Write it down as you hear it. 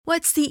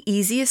What's the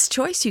easiest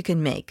choice you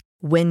can make?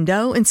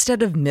 Window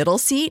instead of middle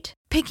seat?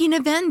 Picking a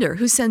vendor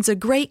who sends a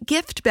great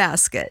gift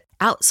basket?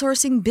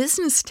 Outsourcing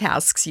business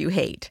tasks you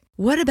hate?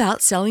 What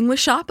about selling with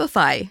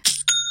Shopify?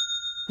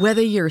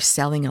 Whether you're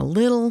selling a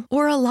little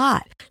or a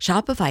lot,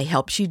 Shopify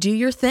helps you do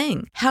your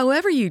thing,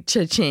 however you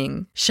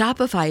cha-ching.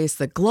 Shopify is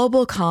the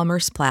global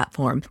commerce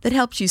platform that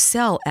helps you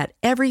sell at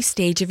every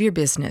stage of your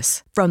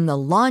business. From the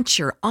launch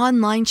your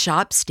online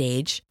shop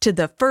stage to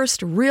the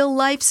first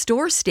real-life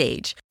store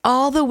stage,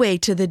 all the way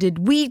to the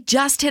did we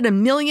just hit a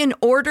million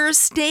orders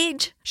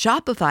stage.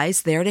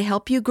 Shopify's there to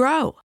help you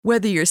grow.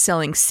 Whether you're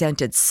selling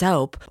scented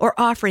soap or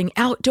offering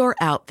outdoor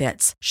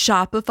outfits,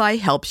 Shopify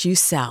helps you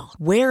sell.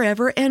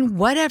 Wherever and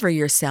whatever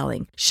you're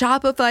selling,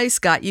 Shopify's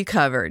got you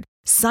covered.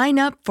 Sign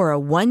up for a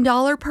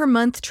 $1 per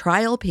month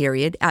trial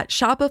period at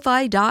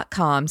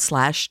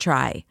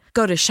shopify.com/try.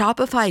 Go to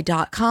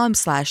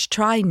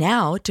shopify.com/try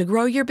now to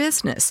grow your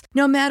business,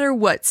 no matter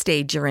what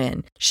stage you're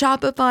in.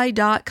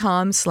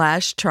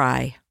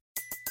 Shopify.com/try.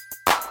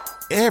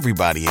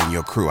 Everybody in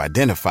your crew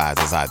identifies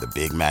as either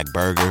Big Mac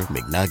Burger,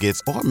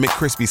 McNuggets, or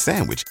McCrispy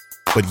Sandwich.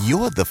 But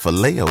you're the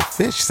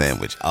Filet-O-Fish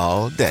Sandwich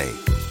all day.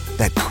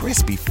 That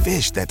crispy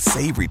fish, that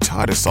savory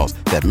tartar sauce,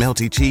 that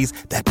melty cheese,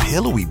 that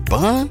pillowy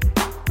bun.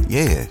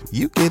 Yeah,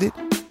 you get it.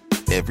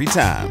 Every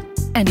time.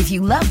 And if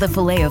you love the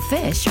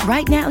Filet-O-Fish,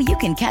 right now you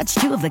can catch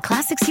two of the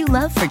classics you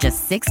love for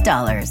just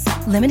 $6.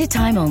 Limited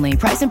time only.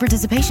 Price and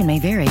participation may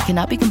vary.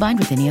 Cannot be combined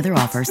with any other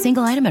offer.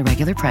 Single item at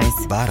regular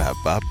price.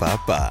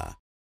 Ba-da-ba-ba-ba.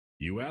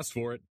 You asked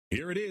for it.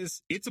 Here it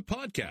is. It's a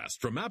podcast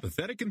from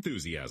Apathetic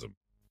Enthusiasm.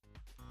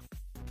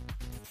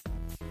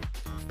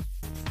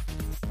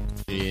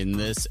 In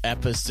this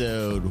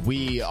episode,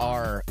 we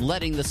are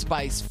letting the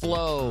spice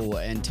flow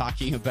and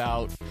talking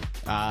about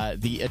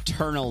the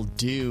eternal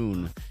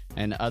Dune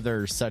and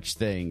other such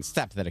things. It's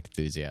Apathetic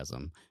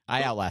Enthusiasm.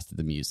 I outlasted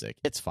the music.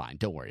 It's fine.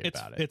 Don't worry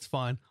about it. It's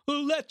fine.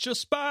 Well, let your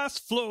spice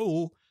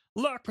flow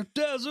like a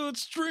desert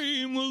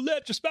stream. Well,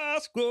 let your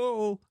spice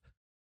flow.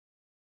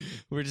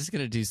 We're just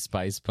going to do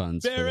spice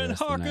puns. Baron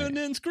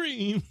Harkonnen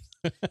scream.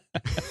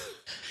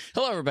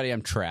 Hello, everybody.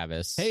 I'm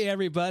Travis. Hey,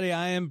 everybody.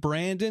 I am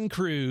Brandon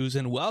Cruz,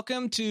 and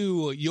welcome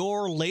to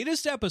your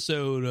latest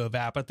episode of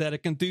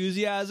Apathetic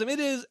Enthusiasm. It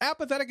is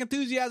Apathetic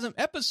Enthusiasm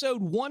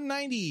episode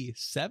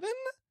 197?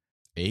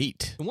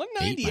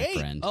 198. My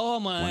friend. Oh,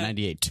 my.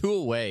 198. Two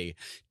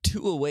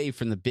away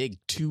from the big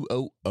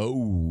 200.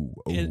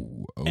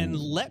 And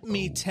let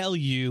me tell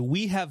you,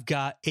 we have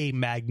got a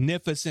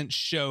magnificent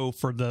show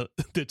for the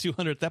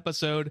 200th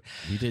episode.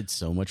 We did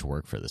so much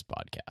work for this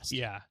podcast.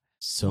 Yeah.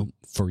 So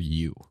for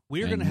you.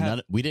 We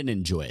didn't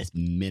enjoy a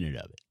minute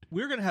of it.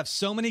 We're going to have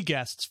so many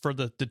guests for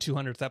the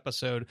 200th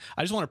episode.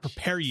 I just want to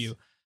prepare you.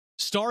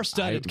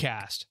 Star-studded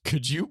cast.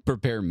 Could you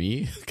prepare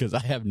me? Because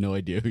I have no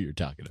idea who you're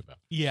talking about.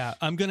 Yeah,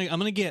 I'm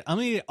gonna get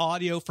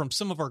audio from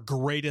some of our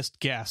greatest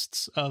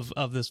guests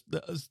of this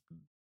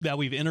that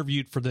we've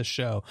interviewed for this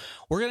show.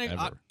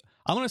 I'm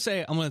gonna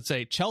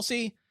say,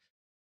 Chelsea,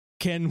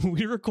 can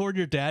we record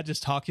your dad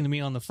just talking to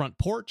me on the front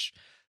porch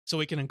so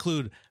we can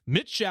include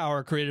Mitch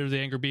Shower, creator of the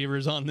Angry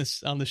Beavers, on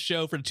the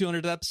show for the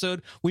 200th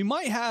episode? We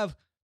might have.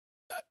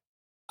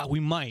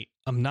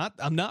 I'm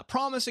not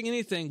promising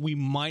anything. We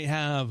might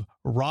have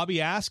Robbie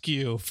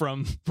Askew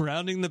from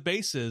Rounding the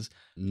Bases.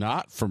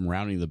 Not from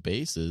Rounding the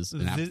Bases,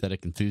 an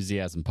Apathetic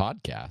Enthusiasm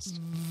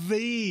podcast.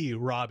 The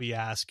Robbie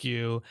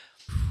Askew.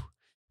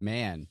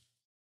 Man,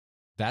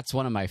 that's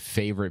one of my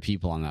favorite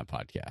people on that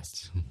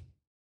podcast.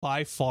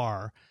 By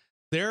far.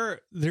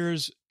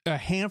 There's a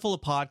handful of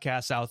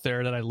podcasts out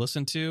there that I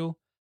listen to,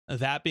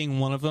 that being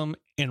one of them,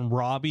 and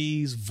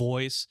Robbie's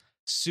voice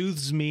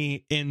soothes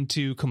me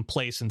into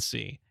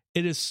complacency.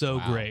 It is so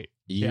great.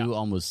 You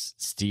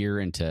almost steer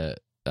into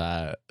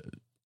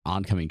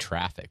oncoming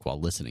traffic while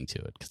listening to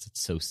it because it's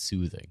so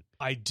soothing.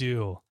 I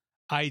do.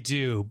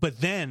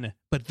 But then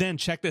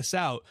check this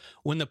out.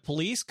 When the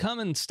police come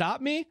and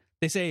stop me,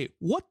 they say,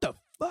 "What the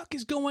fuck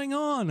is going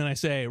on?" And I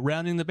say,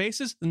 "Rounding the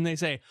Bases." And they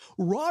say,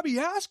 "Robbie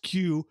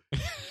Askew,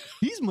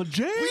 he's my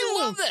jam. We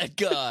love that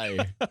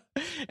guy."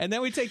 And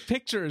then we take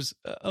pictures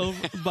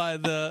by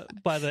the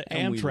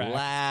and Amtrak. We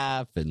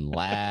laugh and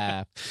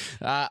laugh.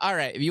 All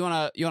right, if you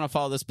wanna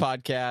follow this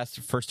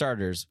podcast, for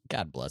starters,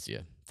 God bless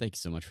you. Thank you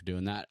so much for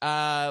doing that.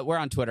 We're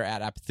on Twitter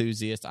at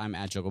Apathusiast. I'm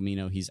at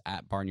Jugglomino. He's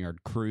at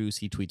Barnyard Cruise.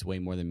 He tweets way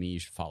more than me. You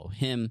should follow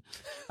him.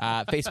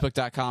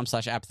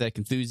 Facebook.com/Apathetic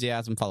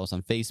Enthusiasm. Follow us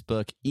on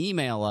Facebook.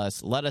 Email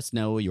us. Let us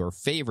know your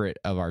favorite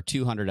of our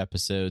 200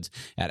 episodes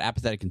at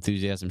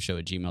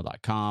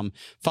apatheticenthusiasmshow@gmail.com.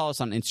 Follow us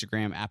on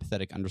Instagram,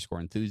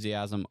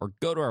 apathetic_enthusiasm, or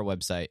go to our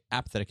website,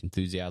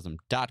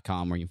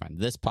 apatheticenthusiasm.com, where you can find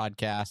this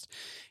podcast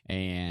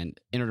and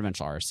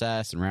Interdimensional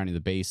RSS and Rounding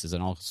the Bases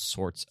and all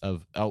sorts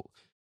of...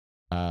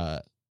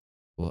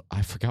 well,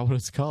 I forgot what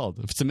it's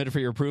called. Submitted for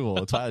your approval.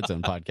 A Twilight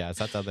Zone podcast.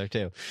 That's out there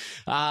too.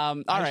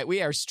 All right,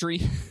 we are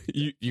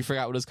You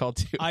forgot what it's called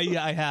too.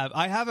 I have.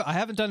 I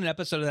haven't done an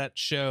episode of that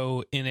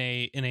show in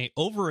a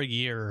over a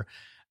year.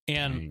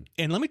 And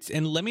let me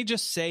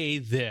just say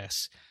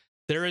this.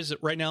 There's a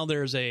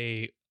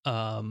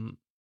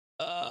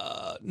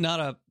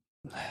not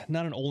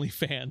not an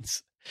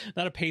OnlyFans,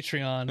 not a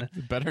Patreon.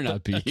 It better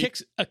not be a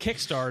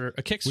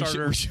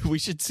Kickstarter. We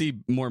should see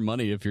more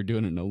money if you're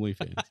doing an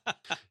OnlyFans.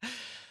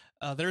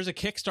 There's a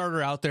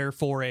Kickstarter out there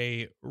for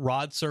a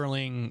Rod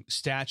Serling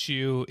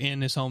statue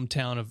in his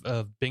hometown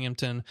of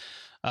Binghamton,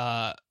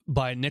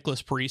 by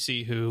Nicholas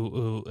Parisi,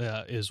 who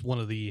is one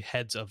of the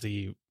heads of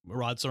the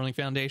Rod Serling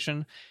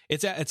Foundation.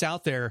 It's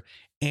out there,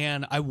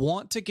 and I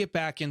want to get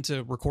back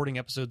into recording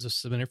episodes of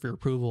Submitted for Your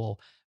Approval,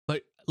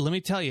 but let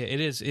me tell you,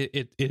 it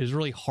is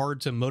really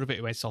hard to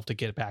motivate myself to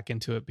get back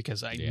into it,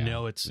 because I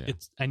know it's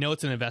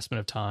an investment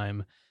of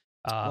time.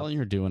 Well,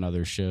 you're doing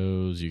other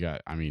shows. I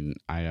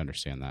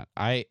understand that.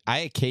 I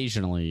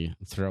occasionally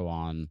throw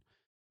on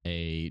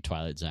a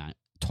Twilight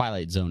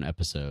Zone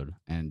episode,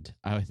 and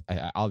I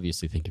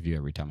obviously think of you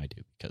every time I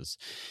do, because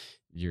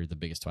you're the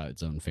biggest Twilight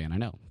Zone fan I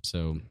know.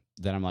 So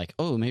then I'm like,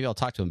 oh, maybe I'll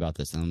talk to him about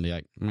this, and I'll be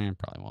like, man,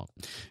 probably won't.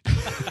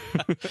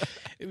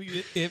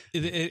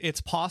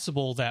 It's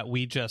possible that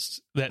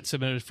that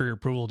Submitted for Your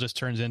Approval just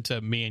turns into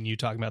me and you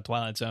talking about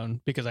Twilight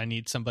Zone, because I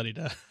need somebody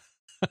to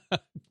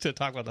to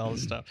talk about all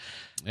this stuff.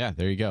 Yeah,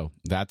 there you go.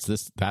 That's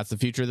the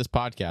future of this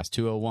podcast.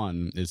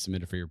 201 is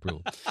Submitted for Your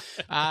Approval.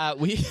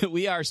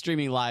 We are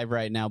streaming live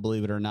right now,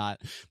 believe it or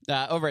not,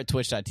 over at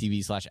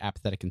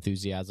twitch.tv/apathetic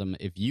enthusiasm.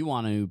 If you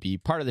want to be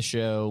part of the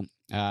show,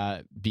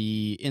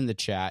 be in the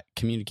chat,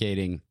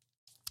 communicating,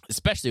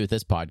 especially with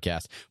this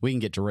podcast, we can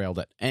get derailed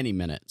at any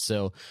minute.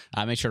 So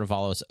make sure to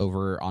follow us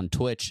over on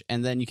Twitch.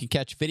 And then you can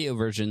catch video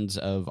versions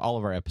of all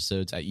of our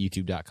episodes at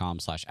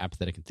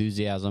youtube.com/apathetic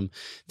enthusiasm.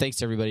 Thanks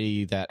to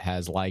everybody that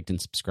has liked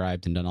and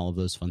subscribed and done all of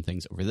those fun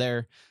things over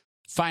there.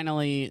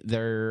 Finally,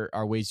 there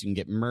are ways you can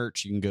get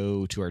merch. You can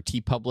go to our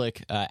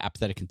TeePublic,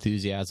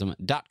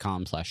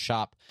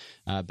 apatheticenthusiasm.com/shop.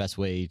 Best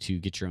way to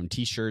get your own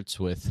t-shirts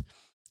with,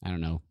 I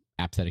don't know,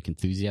 Apathetic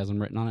Enthusiasm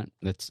written on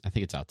it. I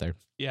think it's out there.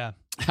 Yeah.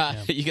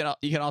 You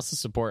can also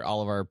support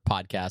all of our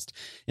podcast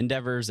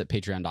endeavors at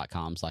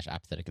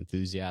patreon.com/apathetic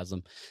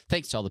enthusiasm.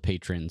 Thanks to all the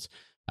patrons.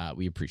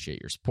 We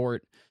appreciate your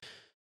support.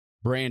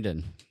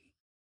 Brandon,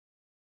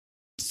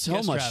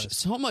 so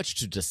much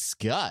to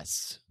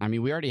discuss. I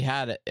mean, we already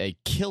had a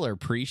killer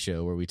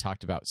pre-show where we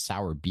talked about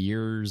sour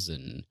beers,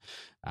 and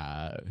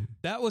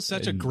that was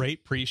such a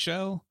great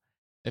pre-show.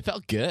 It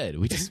felt good.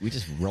 We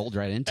just rolled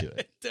right into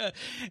it.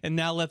 And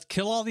now let's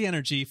kill all the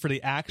energy for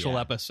the actual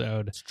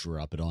episode. Let's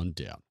drop it on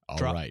down.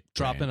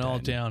 Drop it all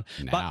down.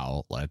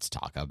 Now let's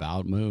talk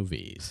about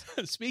movies.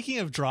 Speaking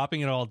of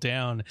dropping it all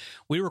down,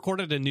 we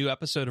recorded a new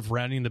episode of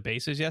Rounding the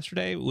Bases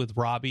yesterday with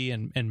Robbie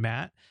and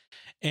Matt.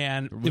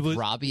 And it was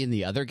Robbie and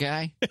the other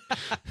guy.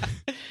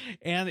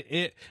 And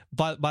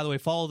by the way,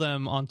 follow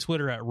them on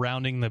Twitter at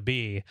Rounding the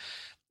B.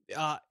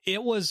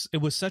 It was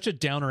such a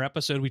downer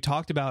episode. We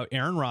talked about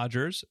Aaron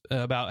Rodgers,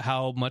 about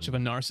how much of a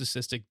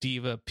narcissistic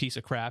diva piece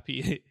of crap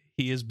he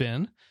has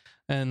been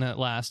in that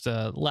last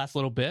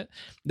little bit.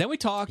 Then we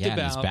talked about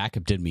his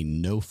backup did me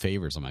no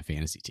favors on my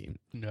fantasy team.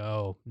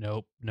 Nope.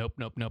 Then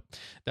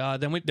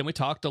we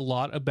talked a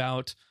lot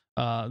about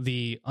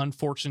the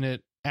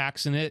unfortunate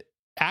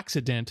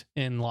accident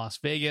in Las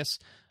Vegas.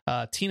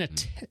 Tina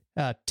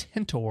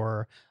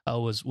Tintor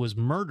was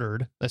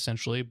murdered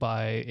essentially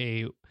by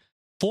a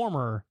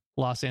former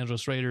Los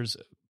Angeles Raiders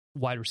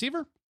wide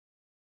receiver.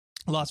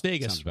 Las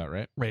Vegas. Sounds about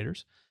right.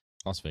 Raiders.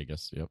 Las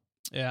Vegas. Yep.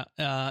 Yeah.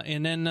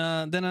 And then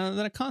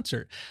a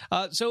concert.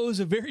 So it was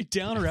a very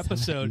downer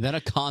episode. Then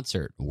a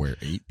concert where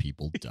 8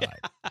 people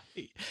died.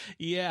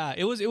 Yeah.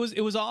 It was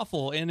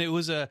awful. And it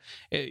was a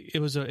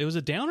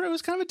downer. It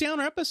was kind of a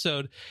downer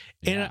episode.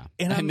 And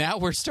now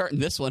we're starting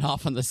this one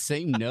off on the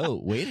same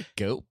note. Way to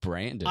go,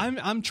 Brandon.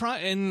 I'm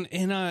trying,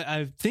 and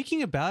I'm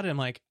thinking about it. I'm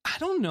like, I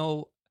don't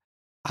know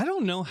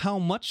how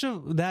much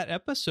of that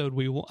episode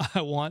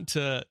I want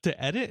to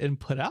edit and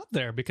put out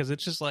there, because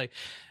it's just like,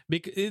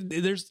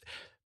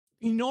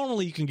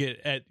 normally you can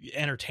get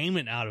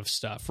entertainment out of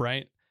stuff,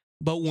 right?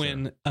 But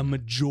when a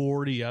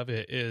majority of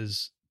it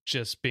is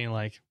just being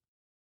like,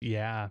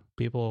 yeah,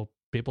 people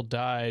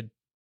died.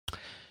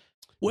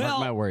 Well,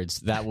 mark my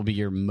words, that will be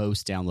your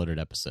most downloaded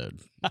episode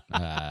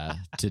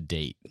to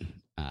date.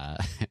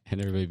 And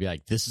everybody be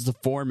like, this is the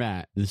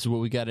format. This is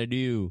what we got to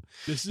do.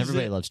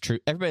 Everybody loves true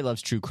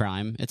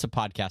crime. It's a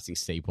podcasting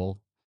staple.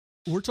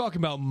 We're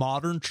talking about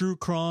modern true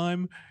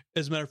crime.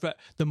 As a matter of fact,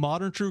 the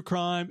modern true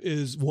crime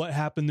is what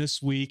happened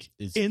this week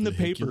in the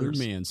papers.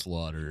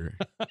 Manslaughter.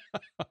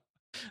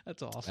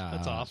 That's awful.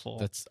 That's awful.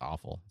 That's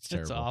awful. It's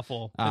terrible. It's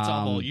awful. It's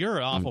awful. You're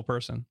an awful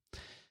person.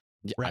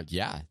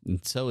 Yeah.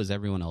 And so is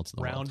everyone else in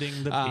the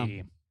Rounding world.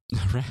 the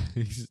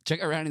B.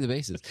 Check out Rounding the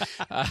Bases.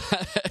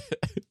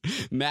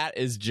 Matt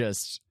is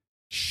just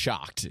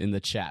shocked in the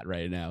chat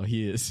right now.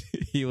 He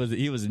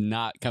was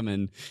not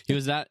coming. He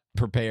was not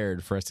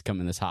prepared for us to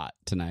come in this hot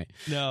tonight.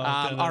 No.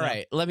 All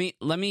right. Let me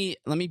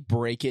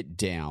break it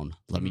down.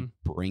 Let me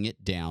bring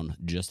it down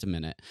just a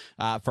minute.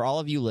 For all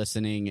of you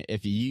listening,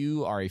 if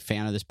you are a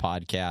fan of this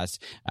podcast,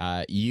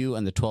 you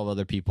and the 12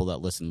 other people that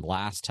listened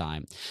last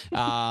time,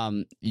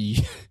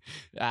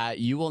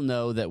 you will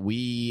know that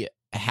we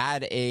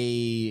had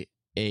a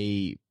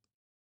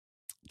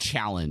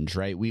challenge,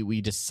 right?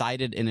 We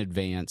decided in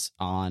advance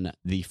on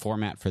the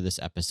format for this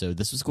episode.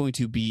 This was going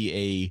to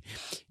be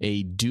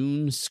a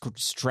Dune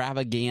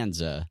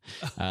extravaganza,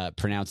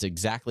 pronounced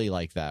exactly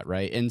like that,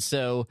 right? And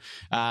so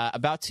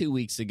about 2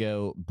 weeks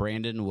ago,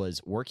 Brandon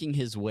was working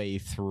his way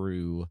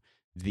through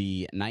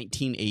the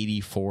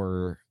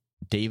 1984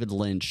 David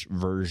Lynch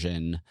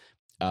version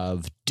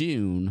of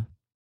Dune.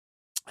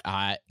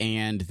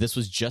 And this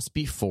was just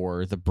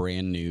before the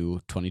brand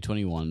new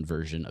 2021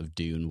 version of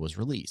Dune was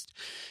released.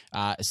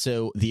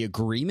 So the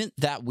agreement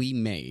that we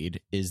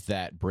made is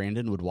that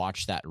Brandon would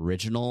watch that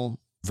original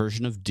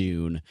version of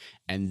Dune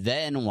and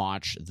then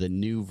watch the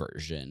new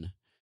version.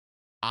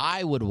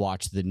 I would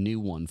watch the new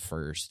one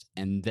first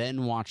and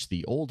then watch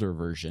the older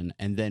version,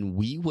 and then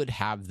we would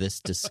have this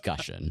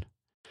discussion.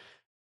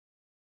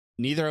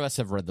 Neither of us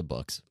have read the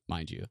books,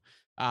 mind you.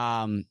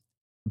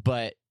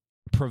 But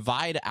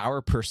provide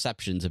our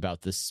perceptions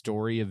about the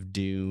story of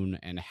Dune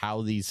and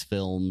how these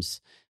films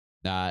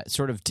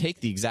sort of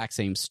take the exact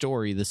same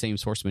story, the same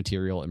source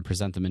material, and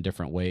present them in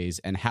different ways,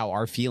 and how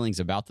our feelings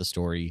about the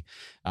story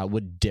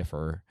would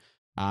differ.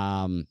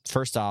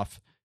 First off,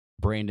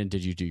 Brandon,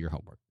 did you do your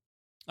homework?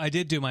 I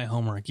did do my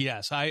homework.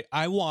 Yes, I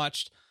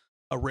watched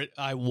Dune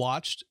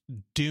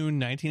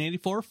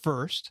 1984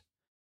 first,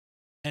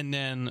 and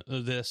then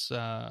this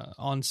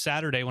on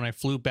Saturday when I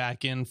flew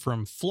back in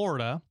from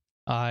Florida,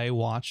 I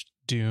watched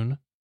Dune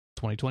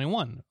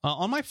 2021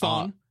 on my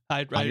phone.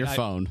 On your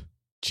phone,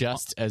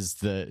 just as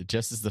the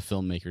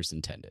filmmakers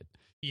intended.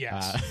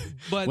 Yes,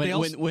 but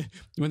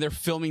when they're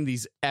filming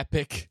these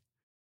epic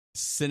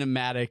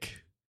cinematic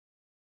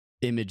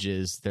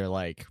images, they're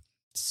like,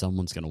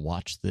 someone's going to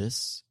watch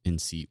this in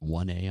seat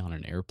 1A on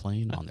an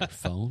airplane on their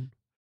phone.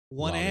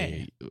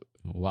 1A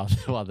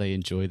while they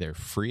enjoy their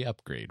free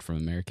upgrade from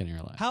American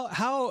Airlines.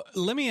 How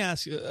let me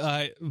ask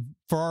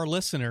for our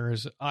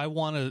listeners, I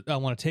want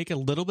to take a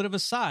little bit of a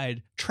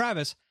side.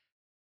 Travis,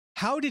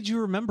 how did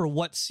you remember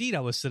what seat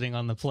I was sitting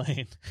on the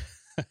plane?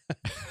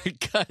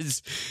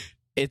 Because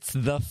it's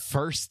the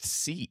first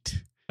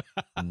seat.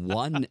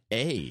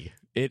 1A.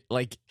 It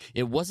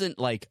wasn't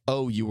like,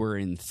 oh, you were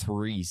in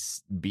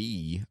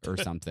 3B or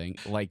something.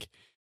 Like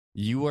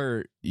you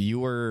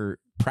were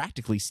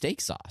practically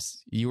steak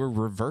sauce. You were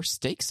reverse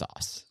steak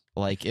sauce.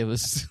 Like it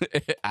was.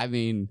 I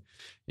mean,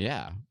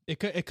 yeah. It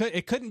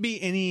couldn't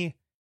be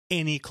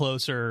any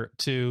closer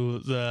to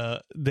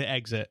the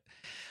exit.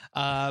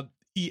 I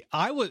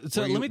was.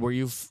 So were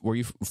you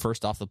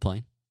first off the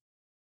plane?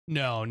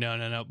 No.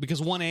 Because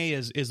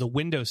 1A is the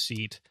window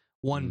seat.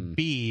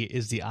 1B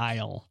is the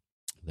aisle.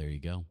 There you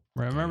go.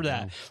 Remember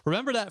that. Go.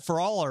 Remember that for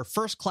all our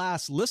first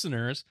class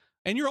listeners,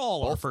 and you're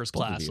all our first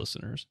class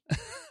listeners.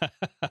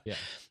 Yeah,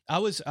 I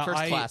was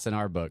first class in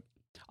our book.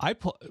 I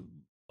put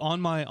on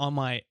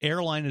my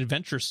airline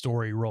adventure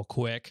story real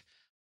quick.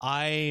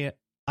 I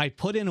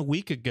put in a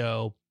week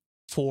ago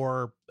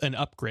for an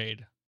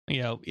upgrade.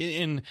 You know,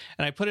 and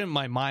I put in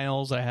my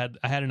miles. I had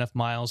enough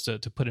miles to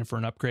put in for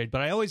an upgrade,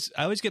 but I always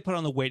get put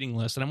on the waiting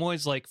list, and I'm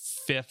always like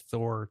 5th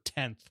or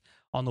 10th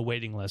on the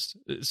waiting list.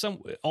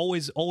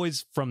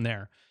 Always from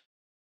there.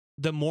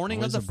 The morning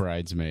always of the a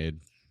bridesmaid,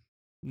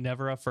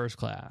 never a first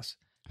class.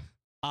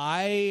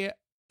 The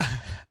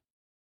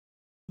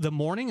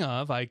morning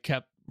of, I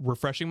kept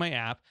refreshing my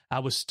app. I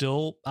was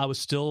still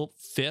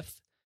 5th.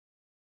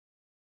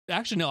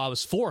 Actually, no, I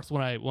was 4th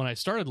when I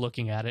started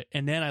looking at it,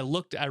 and then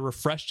I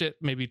refreshed it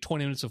maybe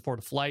 20 minutes before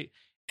the flight,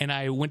 and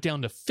I went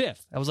down to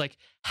 5th. I was like,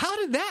 how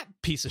did that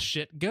piece of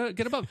shit get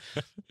above?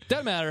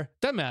 Doesn't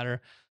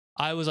matter.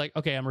 I was like,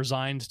 okay, I'm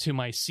resigned to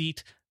my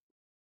seat,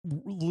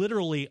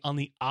 literally on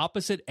the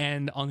opposite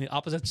end, on the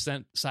opposite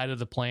side of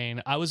the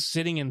plane. I was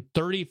sitting in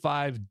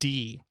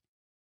 35D.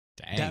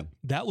 Dang.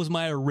 That was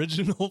my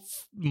original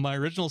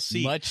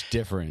seat. Much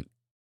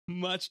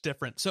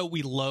different. So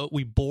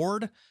we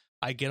board.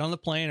 I get on the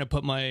plane. I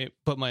put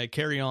my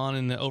carry-on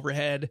in the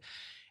overhead,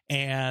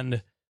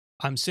 and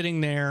I'm sitting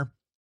there.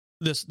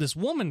 This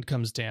woman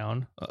comes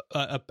down,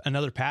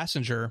 another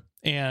passenger,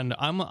 and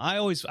I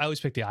always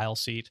pick the aisle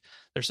seat.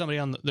 There's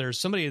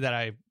somebody that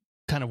I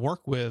kind of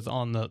work with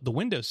on the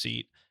window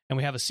seat, and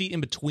we have a seat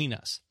in between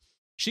us.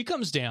 She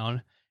comes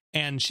down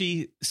and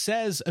she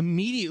says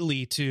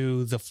immediately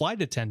to the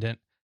flight attendant,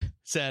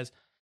 says,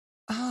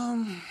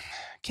 can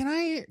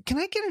I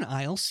get an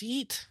aisle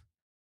seat?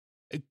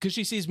 Because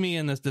she sees me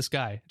and this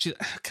guy. She's,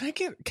 can I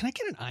get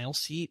an aisle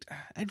seat?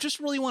 I just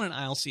really want an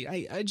aisle seat.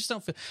 I just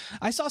don't feel.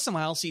 I saw some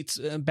aisle seats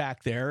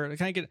back there.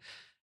 Can I get?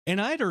 And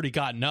I'd already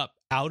gotten up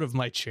out of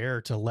my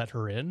chair to let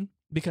her in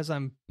because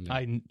I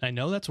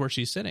know that's where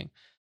she's sitting.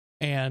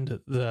 And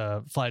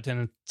the flight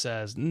attendant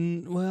says,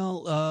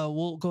 well,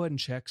 we'll go ahead and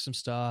check some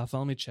stuff.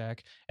 Let me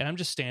check. And I'm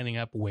just standing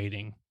up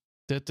waiting.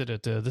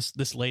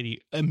 This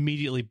lady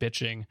immediately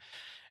bitching.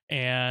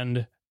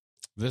 And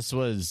this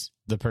was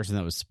the person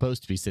that was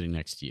supposed to be sitting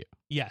next to you.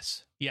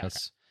 Yes. Okay.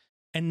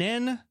 And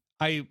then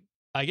I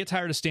get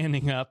tired of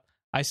standing up.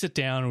 I sit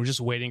down and we're just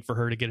waiting for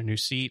her to get a new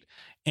seat.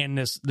 And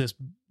this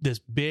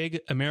big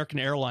American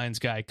Airlines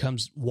guy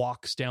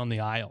walks down the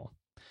aisle.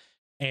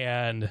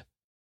 And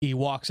he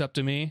walks up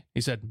to me.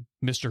 He said,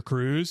 "Mr.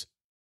 Cruz?"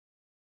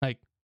 Like,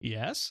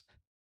 yes.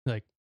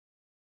 Like,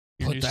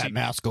 put that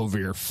mask over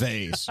your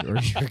face or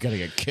you're going to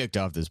get kicked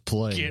off this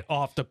plane. Get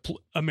off the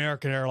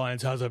American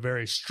Airlines has a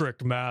very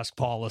strict mask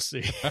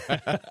policy.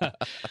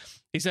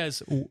 He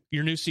says,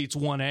 your new seat's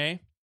 1A.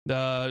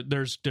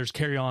 There's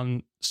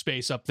carry-on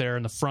space up there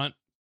in the front.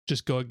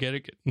 Just go get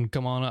it and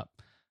come on up.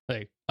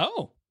 Like,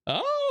 oh,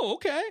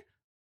 okay.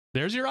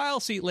 There's your aisle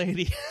seat,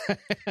 lady.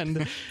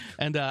 and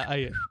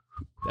I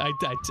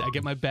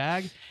get my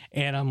bag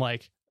and I'm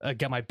like, I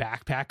got my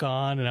backpack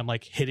on and I'm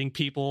like hitting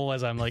people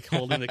as I'm like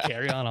holding the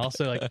carry-on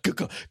also like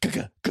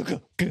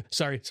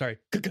sorry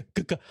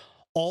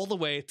all the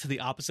way to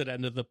the opposite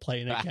end of the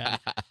plane again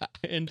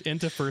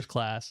into first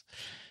class.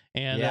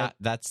 And yeah,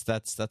 that's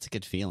a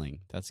good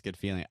feeling. That's a good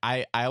feeling.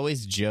 I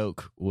always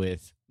joke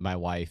with my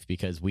wife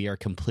because we are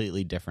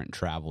completely different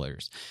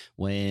travelers.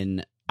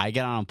 When I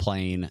get on a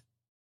plane,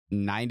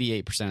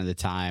 98% of the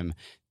time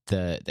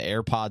the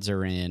AirPods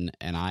are in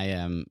and I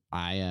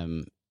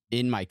am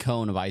in my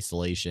cone of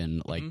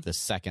isolation, like the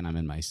second I'm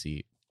in my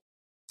seat.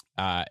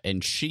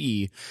 And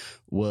she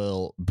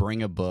will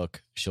bring a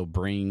book. She'll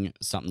bring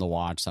something to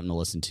watch, something to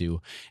listen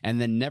to, and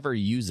then never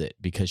use it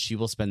because she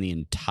will spend the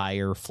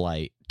entire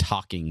flight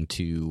talking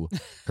to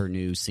her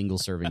new single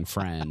serving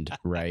friend,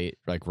 right?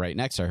 Like right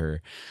next to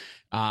her.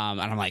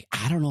 And I'm like,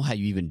 I don't know how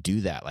you even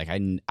do that. Like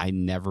I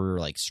never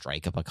like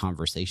strike up a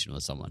conversation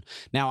with someone.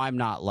 Now I'm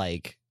not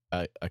like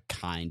a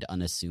kind,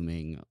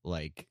 unassuming,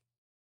 like,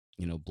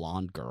 you know,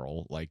 blonde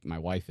girl like my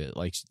wife is.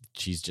 Like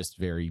she's just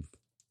very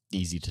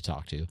easy to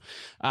talk to.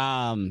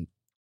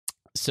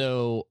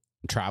 So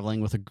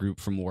traveling with a group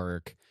from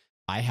work,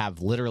 I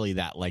have literally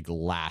that like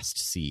last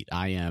seat.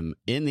 I am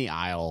in the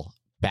aisle,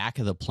 back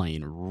of the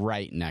plane,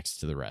 right next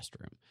to the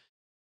restroom.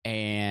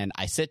 And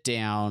I sit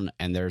down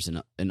and there's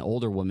an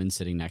older woman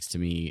sitting next to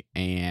me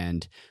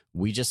and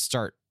we just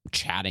start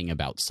chatting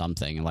about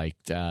something like,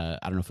 I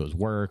don't know if it was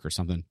work or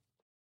something.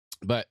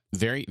 But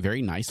very,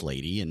 very nice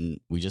lady, and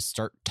we just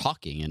start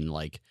talking, and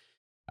like,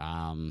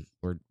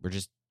 we're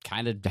just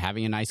kind of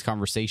having a nice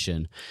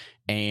conversation.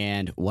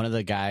 And one of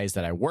the guys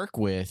that I work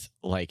with,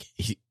 like,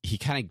 he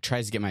kind of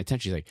tries to get my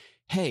attention. He's like,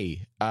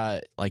 "Hey,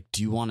 like,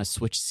 do you want to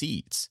switch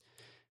seats?"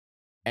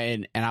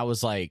 And I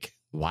was like,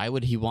 "Why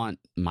would he want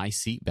my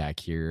seat back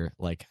here?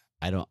 Like,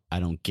 I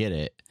don't get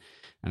it."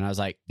 And I was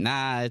like,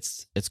 "Nah,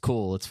 it's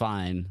cool, it's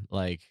fine."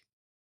 Like,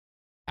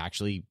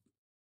 actually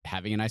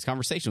having a nice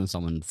conversation with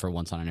someone for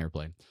once on an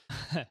airplane.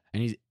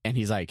 and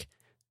he's like,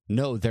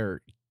 "No,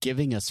 they're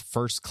giving us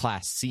first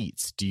class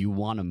seats. Do you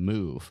want to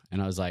move?"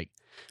 And I was like,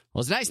 "Well,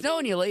 it's nice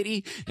knowing you,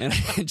 lady." And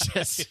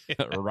just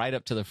right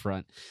up to the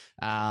front.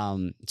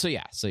 So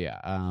yeah.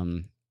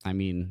 I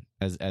mean,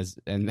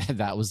 and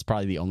that was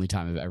probably the only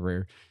time I've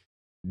ever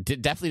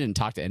definitely didn't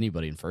talk to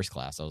anybody in first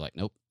class. I was like,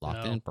 nope,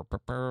 locked in,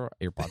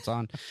 AirPods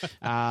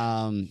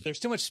on. There's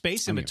too much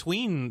space in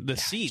between the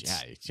seats.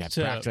 Yeah,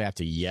 you actually have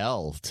to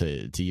yell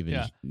to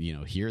even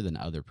hear the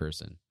other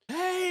person.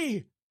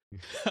 Hey,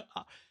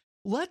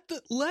 let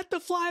the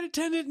flight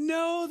attendant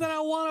know that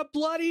I want a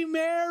Bloody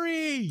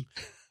Mary.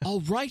 I'll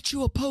write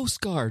you a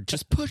postcard.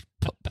 Just put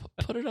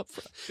it up.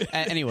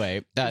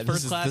 Anyway,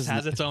 first class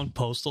has its own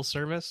postal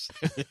service.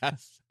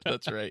 Yes,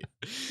 that's right.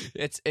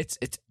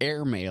 It's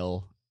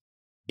airmail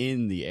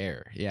in the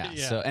air. Yeah.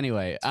 So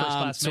anyway,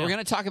 so we're going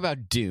to talk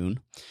about Dune.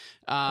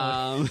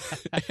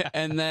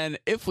 And then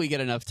if we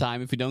get enough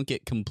time, if we don't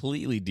get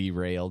completely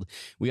derailed,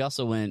 we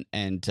also went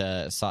and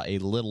saw a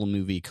little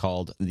movie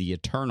called The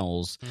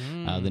Eternals,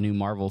 the new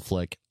Marvel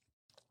flick.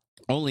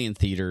 Only in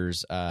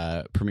theaters,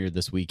 premiered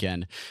this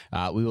weekend.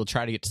 We will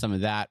try to get to some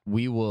of that.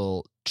 We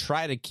will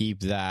try to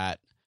keep that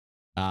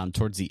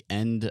towards the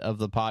end of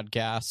the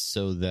podcast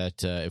so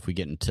that if we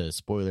get into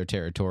spoiler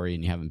territory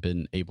and you haven't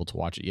been able to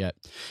watch it yet,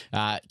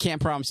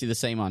 can't promise you the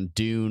same on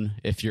Dune.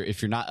 If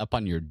you're not up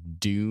on your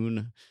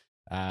Dune,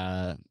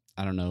 I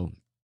don't know,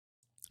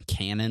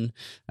 canon,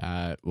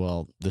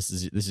 well, this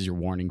is your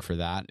warning for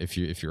that if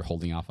you're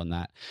holding off on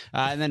that.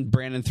 And then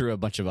Brandon threw a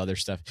bunch of other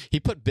stuff. He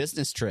put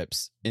business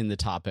trips in the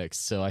topics,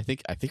 so I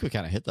think we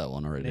kind of hit that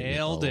one already.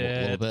 Nailed it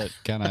a little bit.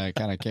 Kind of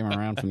came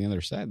around from the other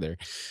side there.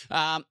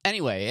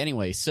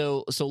 Anyway,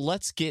 so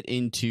let's get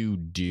into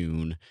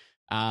Dune.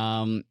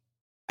 Prior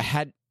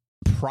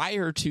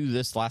to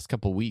this last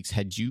couple of weeks,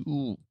 had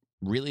you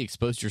really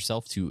exposed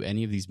yourself to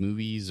any of these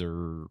movies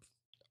or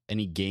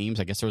any games?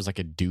 I guess there was like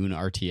a Dune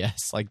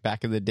RTS like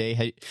back in the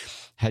day.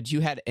 Had you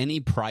had any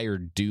prior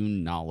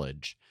Dune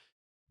knowledge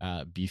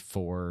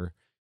before,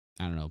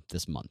 I don't know,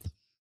 this month?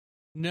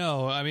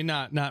 No, I mean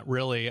not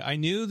really. I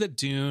knew that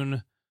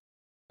Dune.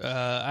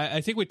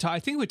 I think we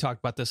talked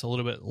about this a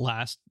little bit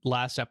last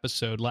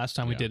episode. Last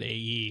time we did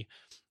AE.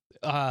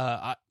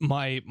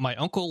 My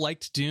uncle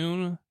liked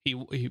Dune.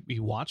 He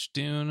watched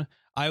Dune.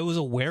 I was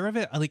aware of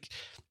it.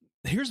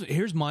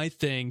 Here's my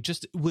thing.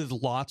 Just with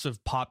lots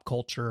of pop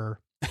culture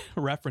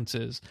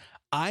references,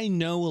 I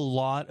know a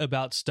lot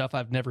about stuff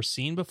I've never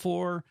seen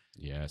before.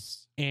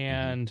 Yes.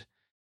 And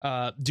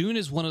Dune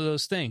is one of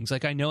those things.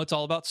 Like, I know it's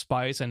all about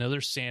spice. I know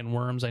there's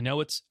sandworms. I know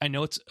it's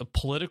a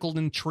political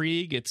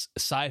intrigue. It's a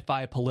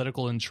sci-fi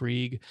political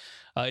intrigue.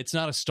 It's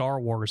not a Star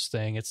Wars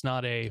thing. It's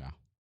not a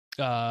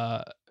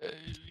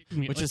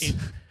which is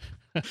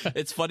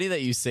it's funny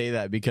that you say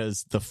that,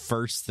 because the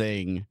first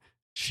thing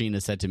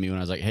Sheena said to me when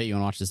I was like, hey, you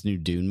want to watch this new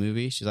Dune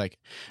movie? She's like,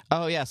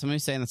 oh yeah,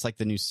 somebody's saying it's like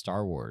the new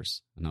Star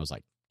Wars. And I was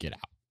like, get out.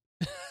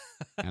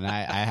 And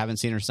I haven't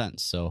seen her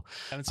since. So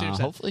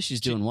hopefully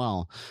she's doing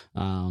well.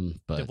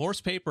 But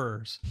divorce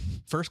papers,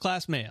 first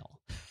class mail.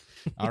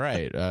 All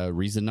right.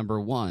 Reason number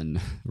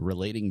 1,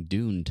 relating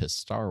Dune to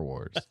Star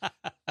Wars.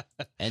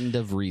 End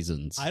of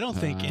reasons. I don't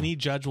think any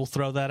judge will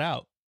throw that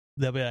out.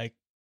 They'll be like,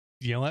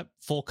 you know what?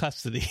 Full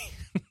custody.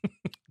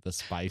 The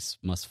spice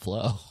must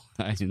flow.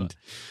 And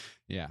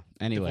yeah.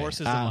 Anyway,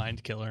 divorce is a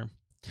mind killer.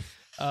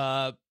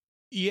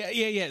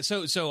 Yeah.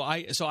 So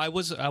I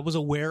was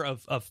aware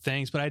of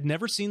things, but I'd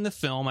never seen the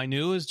film. I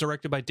knew it was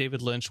directed by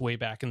David Lynch way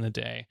back in the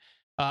day.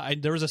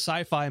 There was a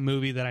sci-fi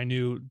movie that I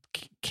knew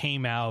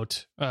came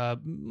out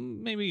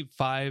maybe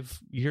 5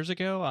 years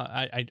ago.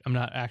 I'm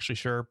not actually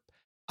sure.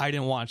 I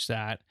didn't watch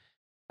that.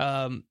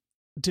 To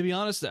be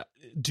honest,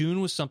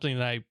 Dune was something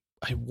that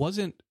I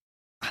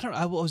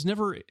was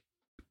never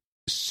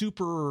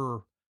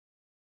super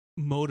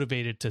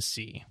motivated to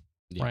see.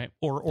 Yeah. Right.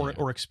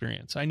 Or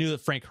experience. I knew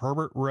that Frank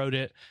Herbert wrote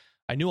it.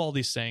 I knew all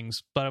these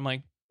things, but I'm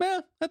like,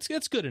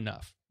 that's good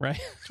enough. Right.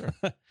 Sure.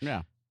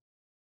 Yeah.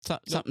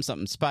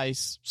 Something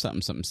spice,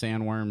 something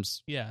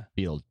sandworms. Yeah.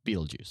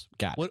 Beetlejuice.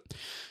 Got it.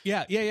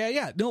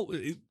 Yeah. No,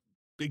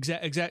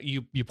 exact.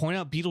 You point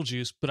out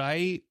Beetlejuice, but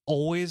I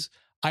always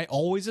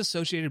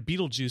associated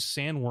Beetlejuice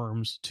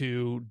sandworms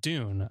to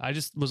Dune. I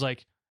just was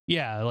like,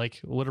 yeah, like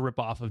what a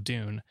ripoff of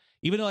Dune.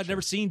 Even though I'd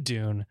never seen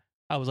Dune,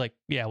 I was like,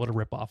 yeah, what a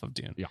ripoff of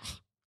Dune. Yeah.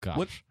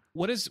 Gosh.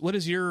 What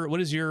is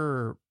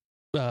your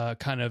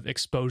kind of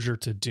exposure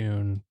to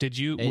Dune?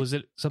 Was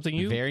it something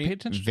you paid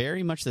attention to?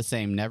 Very much the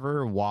same.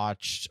 Never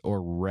watched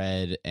or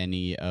read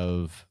any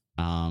of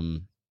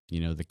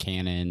the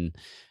canon.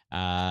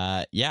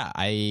 I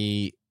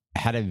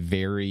had a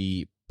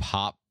very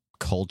pop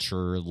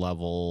culture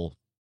level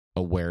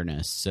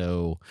awareness.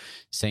 So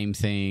same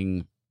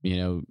thing,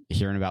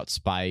 hearing about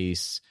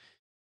spice.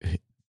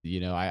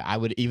 I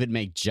would even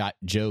make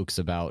jokes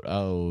about,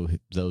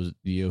 those,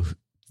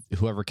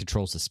 whoever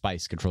controls the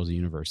spice controls the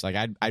universe. Like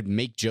I'd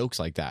make jokes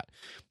like that,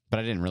 but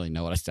I didn't really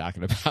know what I was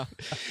talking about.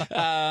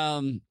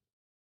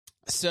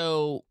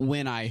 So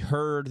when I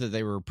heard that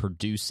they were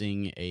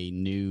producing a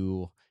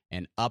new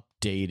and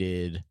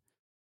updated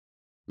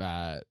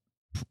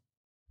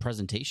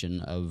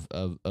presentation of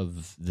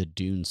the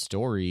Dune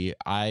story,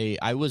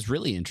 I was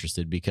really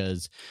interested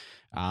because,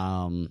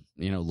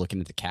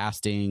 looking at the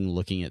casting,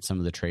 looking at some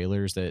of the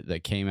trailers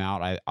that came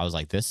out, I was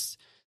like, this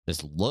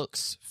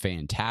looks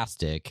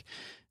fantastic.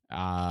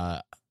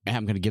 I'm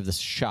going to give this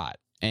a shot.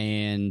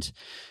 And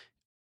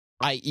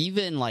I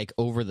even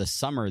over the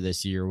summer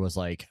this year was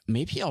like,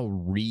 maybe I'll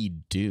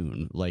read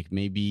Dune. Like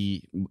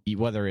maybe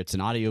whether it's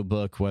an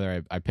audiobook,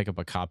 whether I pick up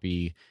a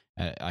copy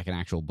at like an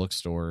actual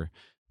bookstore,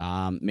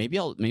 maybe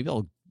I'll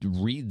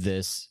read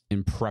this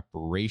in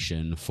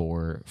preparation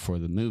for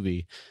the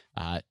movie.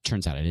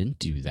 Turns out I didn't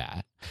do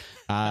that.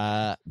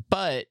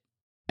 But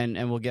and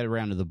we'll get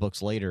around to the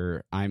books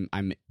later.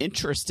 I'm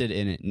interested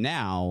in it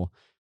now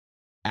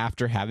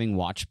after having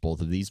watched both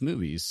of these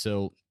movies.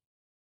 So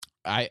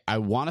I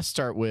want to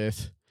start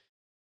with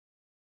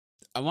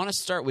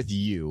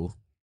you.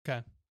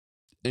 Okay.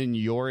 In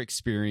your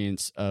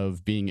experience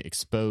of being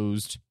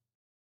exposed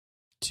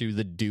to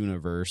the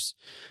Duneverse,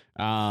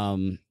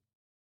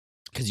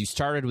 because you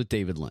started with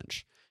David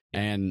Lynch,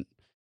 and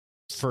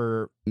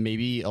for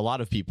maybe a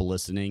lot of people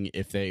listening,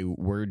 if they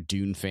were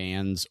Dune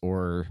fans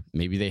or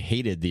maybe they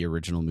hated the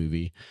original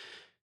movie,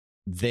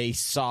 they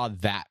saw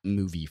that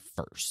movie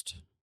first.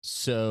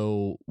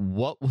 So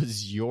what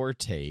was your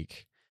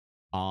take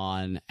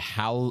on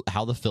how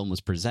the film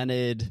was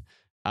presented?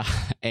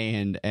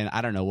 And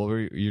I don't know, what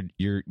were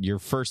your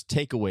first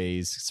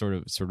takeaways sort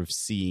of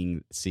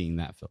seeing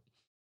that film?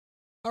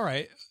 All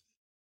right.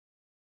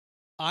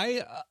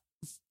 I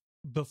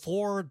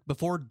before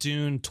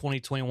Dune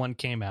 2021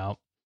 came out,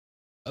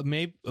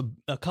 maybe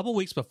a couple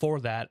weeks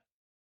before that,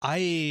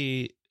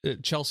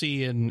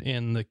 Chelsea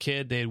and the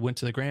kid, they went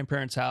to the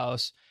grandparents'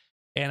 house,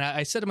 and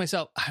I said to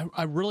myself,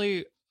 I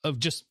really of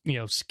just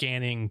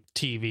scanning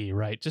TV,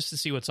 right, just to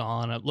see what's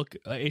on. I look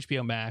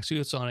HBO Max, see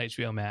what's on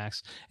HBO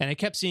Max, and I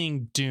kept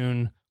seeing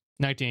Dune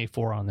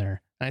 1984 on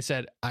there, and I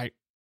said, I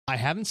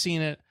haven't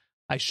seen it.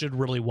 I should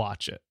really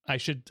watch it. I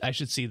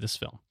should see this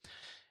film.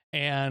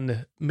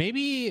 And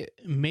maybe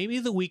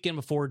the weekend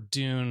before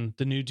Dune,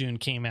 the new Dune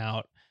came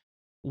out,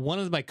 one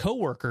of my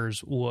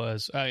coworkers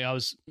was it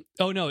was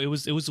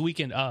the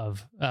weekend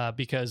of,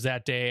 because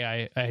that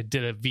day I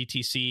did a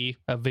VTC,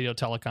 a video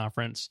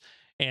teleconference,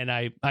 and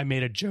I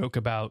made a joke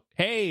about,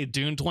 hey,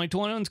 Dune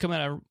 2021's coming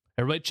out,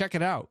 everybody check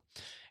it out.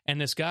 And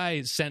this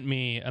guy sent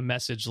me a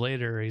message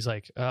later. He's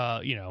like,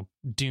 Dune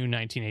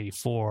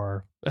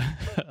 1984,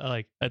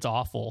 like, that's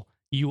awful.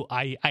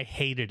 I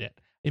hated it.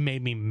 It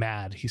made me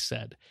mad, he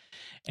said.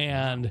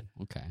 And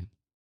okay.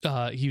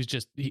 He was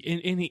just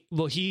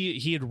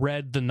he had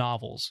read the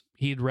novels.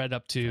 He had read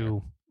up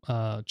to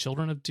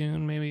Children of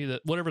Dune, maybe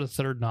whatever the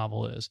third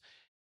novel is,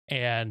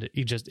 and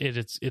he just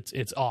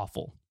it's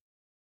awful.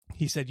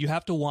 He said you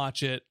have to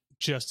watch it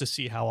just to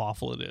see how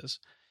awful it is.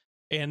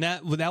 And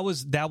that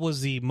was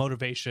the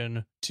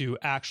motivation to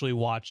actually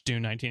watch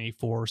Dune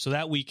 1984. So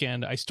that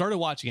weekend, I started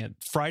watching it.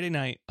 Friday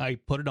night, I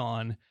put it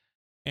on,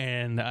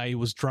 and I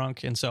was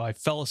drunk, and so I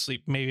fell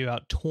asleep maybe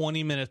about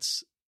 20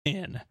 minutes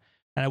in.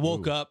 And I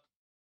woke up.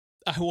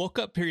 I woke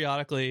up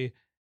periodically,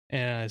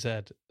 and I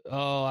said,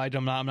 "Oh,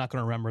 I'm not going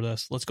to remember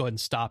this. Let's go ahead and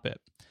stop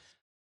it."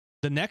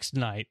 The next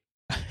night,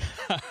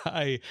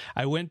 I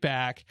went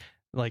back.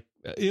 Like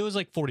it was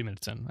like 40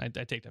 minutes in. I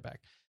take that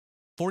back.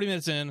 40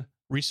 minutes in.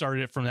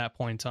 Restarted it from that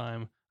point in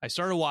time. I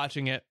started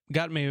watching it,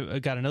 got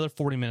another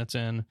 40 minutes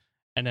in,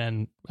 and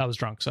then I was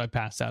drunk, so I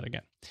passed out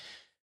again.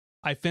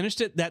 I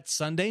finished it that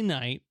Sunday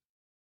night,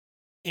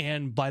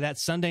 and by that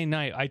Sunday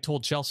night, I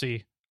told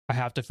Chelsea I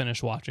have to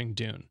finish watching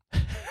Dune.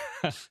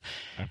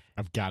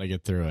 I've got to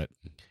get through it.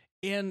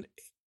 And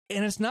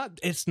it's not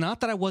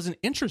that I wasn't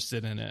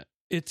interested in it.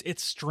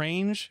 It's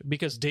strange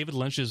because David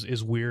Lynch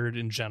is weird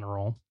in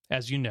general,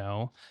 as you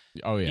know.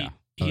 Oh yeah.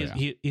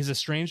 He's a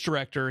strange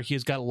director.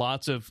 He's got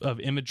lots of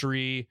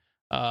imagery,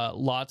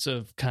 lots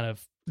of kind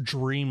of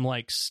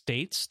dreamlike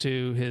states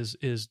to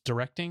his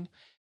directing,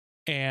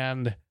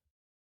 and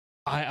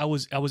I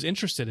was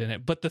interested in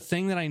it. But the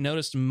thing that I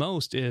noticed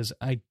most is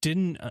I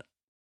didn't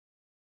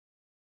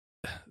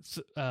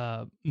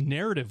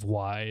narrative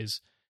wise.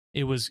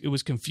 It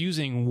was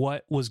confusing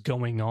what was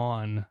going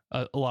on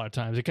a lot of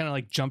times. It kind of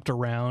like jumped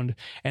around,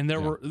 and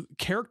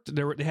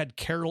they had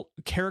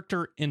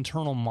character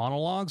internal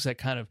monologues that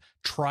kind of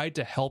tried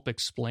to help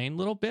explain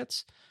little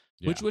bits,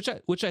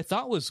 which I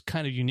thought was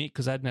kind of unique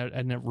because I'd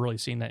never really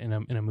seen that in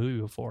a movie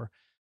before.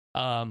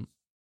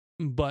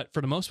 But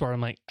for the most part,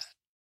 I'm like,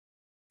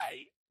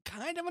 I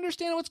kind of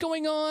understand what's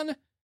going on,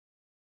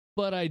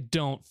 but I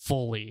don't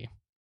fully.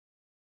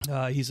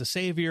 He's a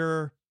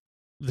savior.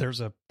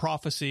 There's a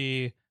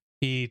prophecy.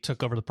 He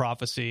took over the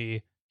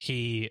prophecy.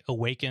 He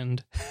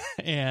awakened,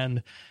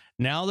 and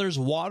now there's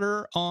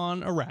water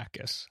on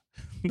Arrakis.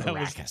 That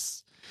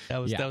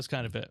was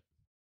kind of it.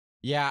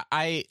 Yeah,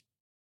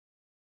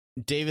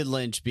 David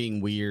Lynch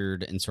being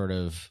weird and sort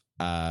of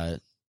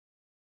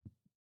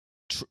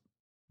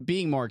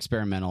being more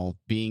experimental,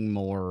 being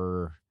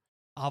more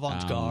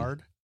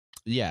avant-garde.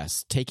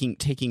 Yes, taking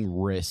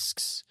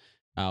risks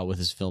with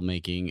his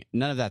filmmaking.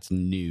 None of that's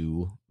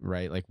new,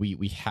 right? Like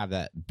we have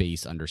that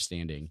base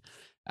understanding.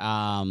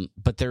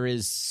 But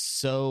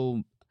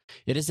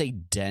it is a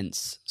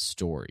dense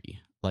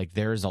story. Like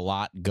there's a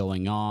lot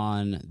going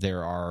on. There's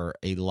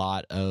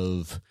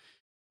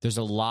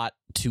a lot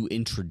to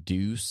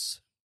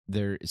introduce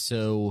there.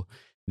 So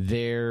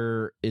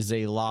there is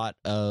a lot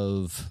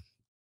of,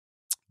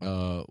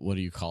 what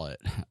do you call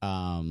it?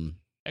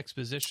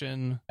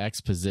 Exposition. I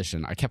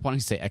kept wanting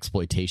to say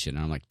exploitation,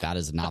 and I'm like, that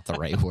is not the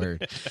right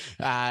word.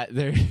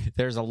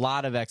 Therethere's a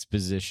lot of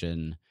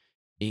exposition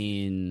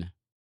in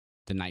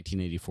the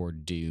 1984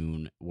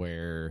 Dune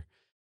where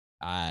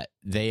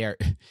they are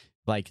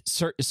like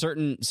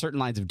certain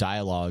lines of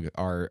dialogue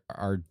are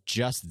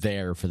just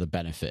there for the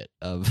benefit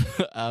of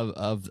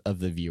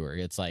the viewer.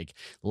 It's like,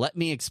 let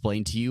me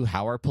explain to you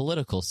how our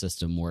political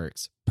system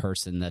works,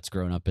 person that's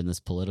grown up in this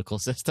political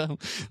system.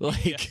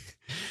 Like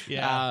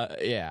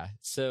yeah.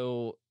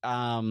 So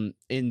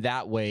in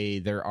that way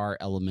there are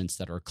elements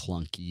that are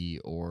clunky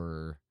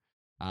or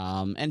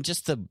and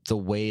just the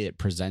way it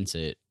presents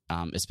it,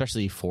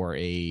 especially for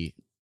a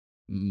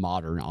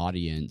modern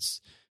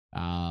audience,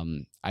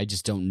 I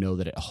just don't know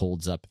that it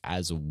holds up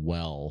as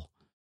well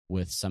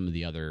with some of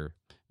the other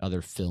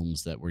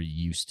films that we're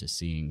used to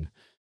seeing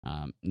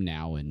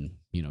now in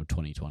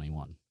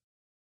 2021.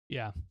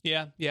 Yeah.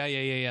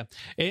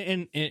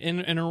 And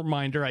a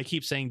reminder, I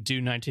keep saying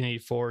Dune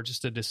 1984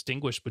 just to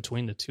distinguish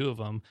between the two of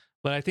them,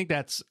 but I think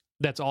that's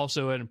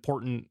also an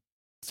important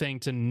thing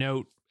to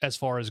note as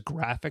far as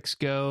graphics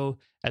go,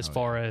 as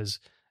far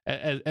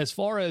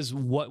as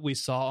what we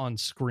saw on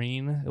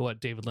screen,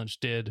 what David Lynch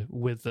did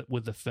with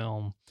the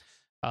film.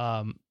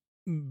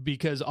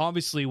 Because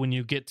obviously when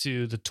you get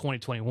to the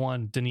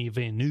 2021 Denis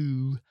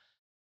Villeneuve,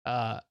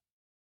 the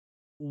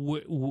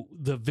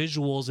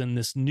visuals in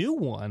this new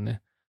one,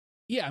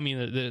 I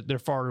mean, they're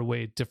far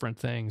away different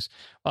things.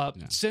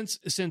 Since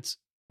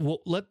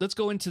let's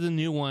go into the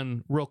new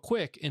one real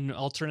quick, and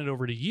I'll turn it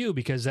over to you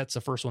because that's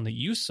the first one that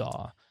you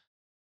saw.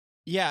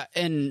 Yeah,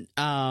 and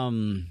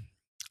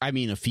I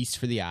mean, A Feast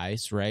for the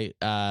Eyes, right?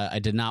 I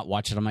did not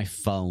watch it on my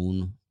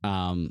phone.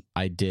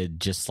 I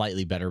did just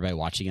slightly better by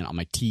watching it on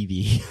my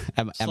TV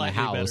at my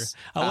house.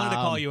 Better. I wanted to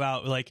call you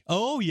out, like,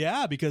 oh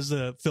yeah, because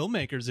the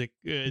filmmakers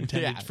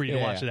intended for you to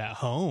watch it at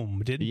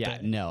home, didn't they? Yeah,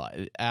 no.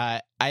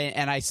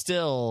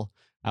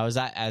 I was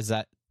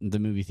at the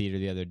movie theater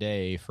the other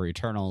day for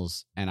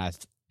Eternals, and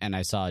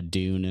I saw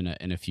Dune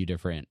in a few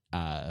different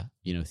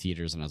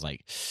theaters, and I was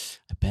like,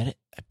 I bet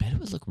it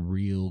would look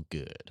real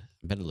good.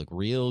 I bet it would look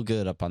real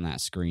good up on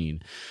that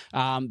screen,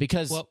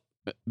 because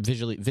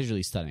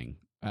visually stunning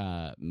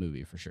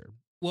movie for sure.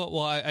 Well,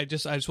 I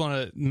just want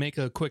to make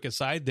a quick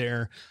aside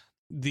there.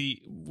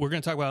 We're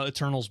going to talk about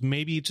Eternals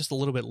maybe just a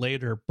little bit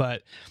later,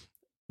 but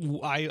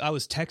I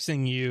was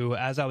texting you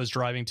as I was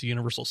driving to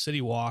Universal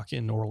City Walk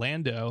in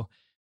Orlando,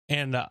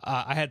 and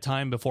I had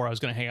time before I was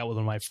going to hang out with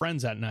one of my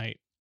friends that night,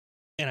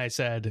 and I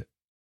said,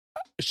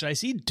 should I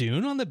see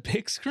Dune on the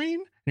big screen?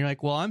 And you're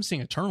like, well, I'm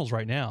seeing Eternals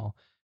right now,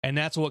 and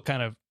that's what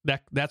kind of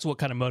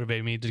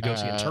motivated me to go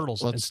see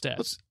Eternals instead.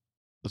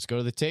 Let's go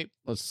to the tape.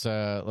 Let's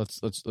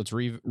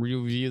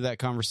review that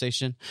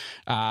conversation.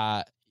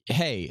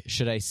 Hey,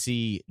 should I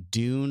see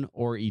Dune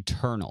or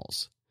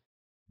Eternals?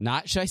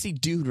 Not should I see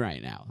Dune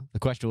right now. The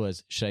question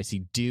was, should I see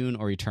Dune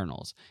or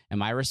Eternals? And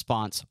my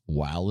response,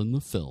 while in the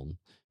film,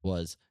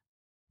 was,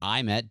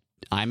 I'm at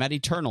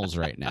Eternals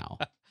right now.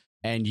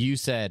 And you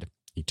said,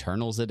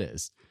 Eternals it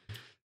is.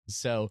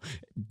 So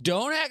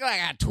don't act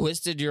like I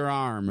twisted your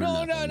arm. No,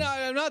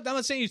 I'm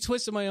not saying you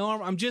twisted my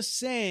arm. I'm just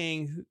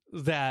saying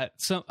that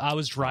I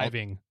was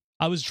driving. And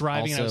I was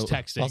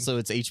texting. Also,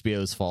 it's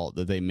HBO's fault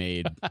that they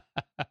made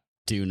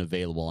Dune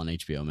available on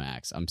HBO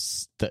Max.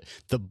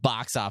 The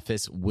box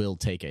office will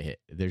take a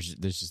hit. There's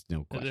just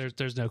no question.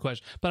 There's no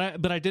question.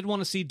 But I did want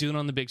to see Dune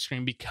on the big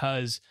screen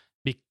because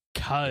the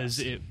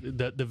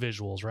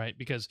visuals, right?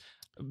 Because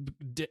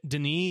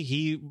Denis,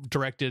 he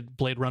directed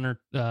Blade Runner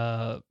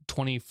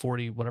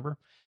 2040 whatever,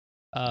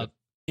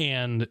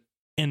 and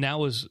that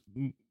was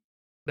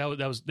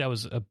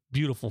a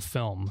beautiful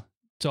film.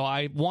 So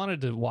I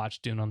wanted to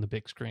watch Dune on the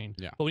big screen.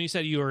 Yeah. But when you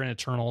said you were in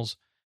Eternals,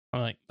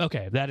 I'm like,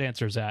 okay, that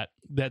answers that.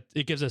 That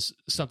it gives us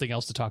something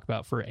else to talk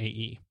about for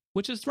AE,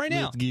 which is right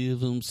now. Let's give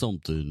them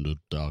something to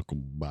talk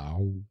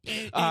about.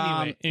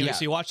 Anyway,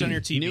 so you watched it on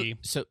your TV.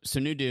 So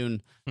New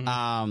Dune,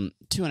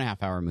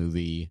 2.5 hour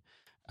movie.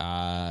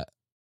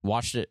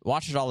 Watched it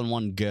all in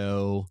one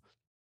go.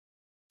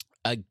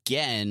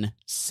 Again,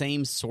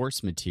 same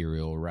source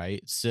material,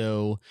 right?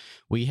 So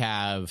we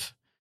have,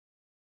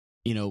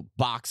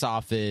 box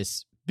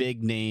office,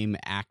 big name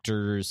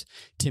actors.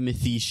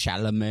 Timothée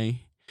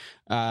Chalamet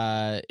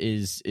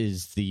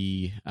is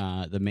the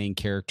main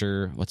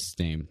character. What's his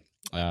name?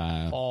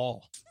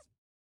 Paul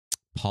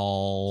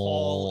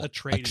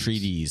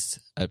Atreides.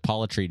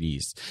 Paul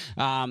Atreides.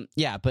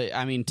 Yeah, but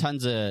I mean,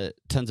 tons of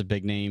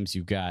big names.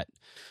 You've got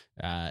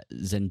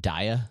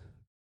Zendaya.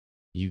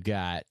 You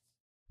got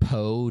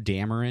Poe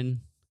Dameron.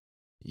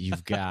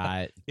 You've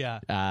got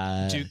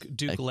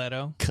Duke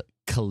Leto.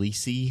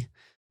 Khaleesi.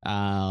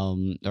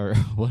 Or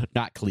what?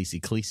 Not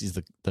Khaleesi. Khaleesi's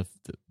the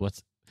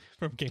what's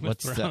from Game of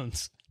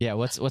Thrones.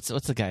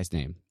 What's the guy's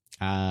name?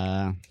 So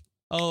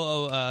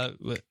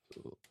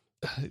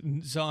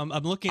I'm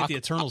looking at the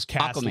Eternals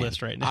cast Aquaman.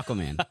 list right now.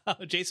 Aquaman.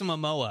 Jason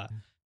Momoa.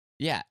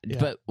 Yeah,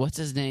 but what's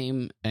his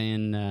name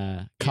in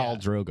Khal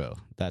Drogo?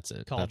 That's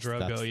it. Khal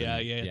Drogo.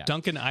 Yeah.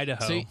 Duncan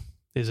Idaho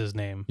is his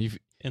name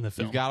in the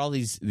film. You've got all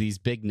these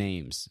big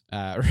names,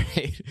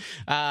 right?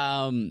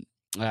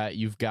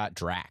 You've got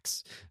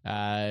Drax.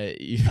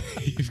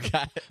 You've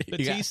got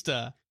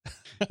Batista.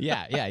 You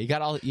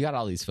got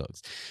all these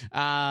folks.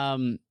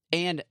 But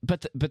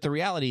the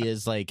reality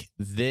is, like,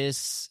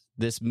 this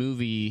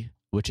movie,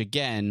 which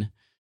again,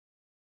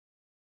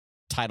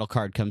 title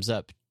card comes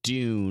up,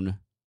 Dune,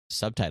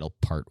 subtitle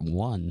Part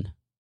 1.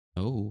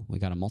 Oh, we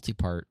got a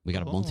multi-part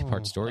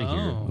story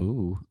here.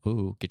 Ooh,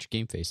 get your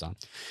game face on.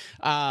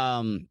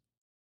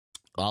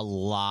 A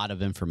lot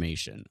of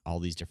information, all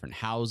these different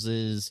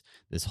houses,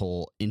 this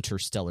whole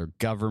interstellar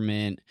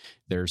government.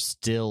 There's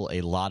still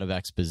a lot of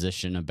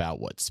exposition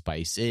about what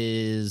spice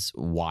is,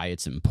 why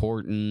it's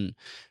important,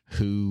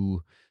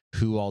 who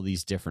all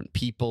these different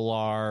people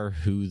are,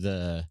 who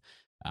the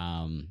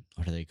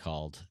what are they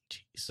called?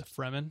 Jeez. The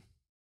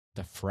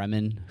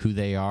Fremen, who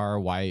they are,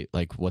 why,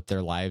 like, what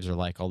their lives are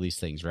like, all these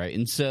things, right?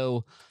 And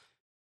so,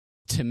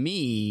 to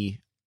me,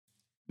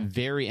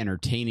 very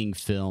entertaining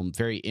film,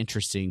 very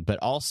interesting, but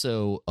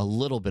also a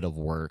little bit of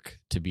work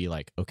to be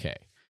like, okay,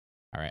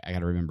 all right, I got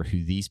to remember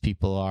who these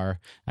people are.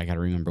 I got to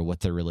remember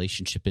what their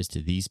relationship is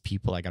to these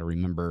people. I got to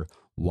remember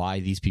why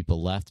these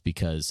people left,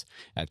 because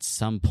at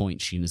some point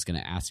Sheena's going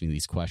to ask me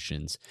these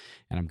questions,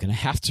 and I'm going to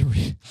have to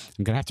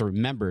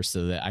remember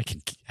so that I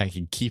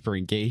can keep her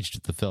engaged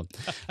with the film.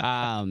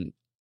 And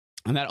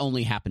that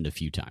only happened a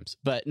few times,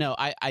 but no,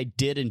 I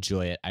did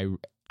enjoy it.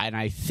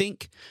 I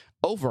think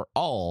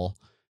overall,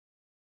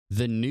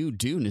 the new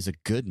Dune is a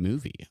good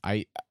movie.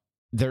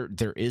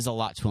 There is a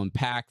lot to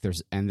unpack. There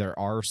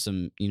are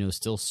some,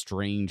 still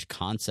strange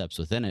concepts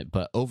within it,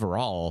 but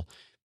overall,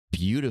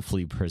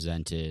 beautifully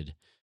presented.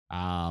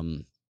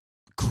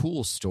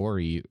 Cool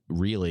story,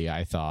 really,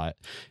 I thought,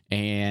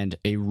 and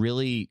a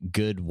really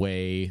good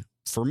way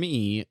for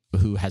me,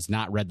 who has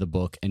not read the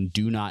book and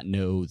do not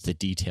know the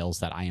details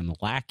that I am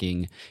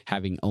lacking,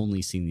 having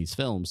only seen these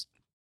films.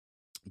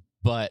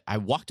 But I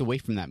walked away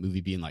from that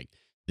movie being like,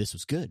 this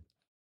was good.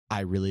 I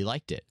really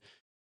liked it,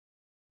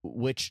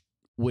 which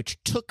which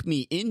took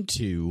me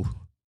into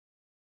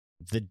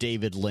the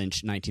David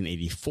Lynch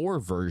 1984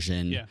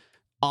 version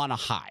on a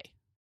high.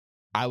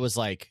 I was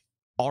like,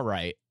 all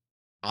right,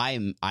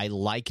 I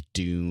like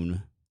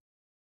Dune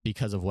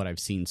because of what I've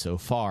seen so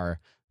far.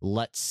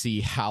 Let's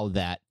see how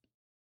that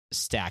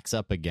stacks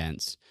up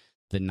against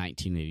the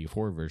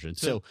 1984 version.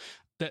 So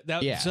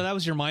that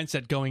was your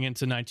mindset going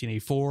into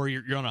 1984.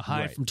 You're on a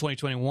high from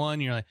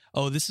 2021. You're like,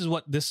 oh, this is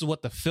what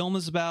the film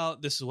is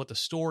about. This is what the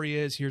story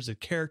is. Here's the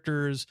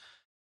characters.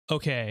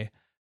 Okay,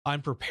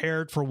 I'm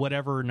prepared for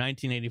whatever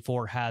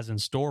 1984 has in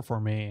store for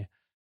me.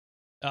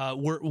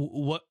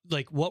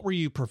 What were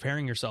you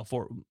preparing yourself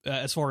for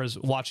as far as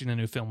watching the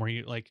new film? Were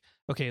you like,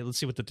 okay, let's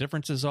see what the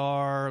differences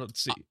are.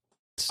 Let's see.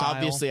 Style.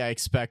 Obviously, I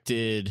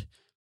expected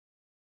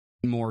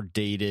more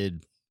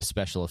dated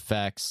special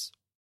effects.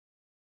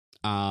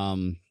 I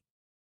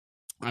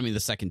mean, the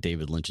second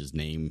David Lynch's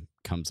name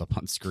comes up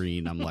on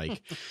screen, I'm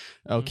like,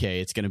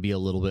 okay, it's going to be a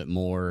little bit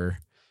more,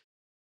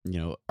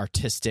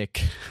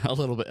 artistic, a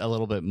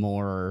little bit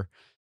more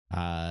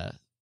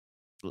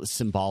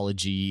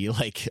symbology,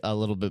 like a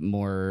little bit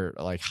more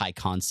like high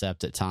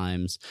concept at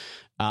times.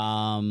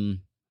 But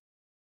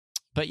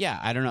yeah,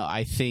 I don't know.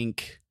 I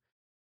think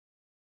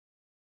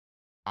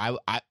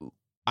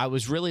I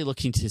was really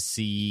looking to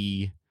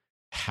see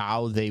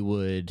how they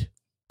would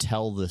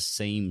tell the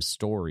same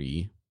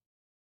story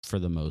for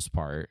the most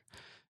part.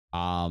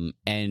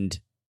 And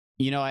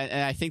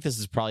I think this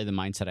is probably the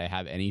mindset I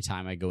have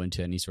anytime I go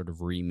into any sort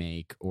of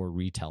remake or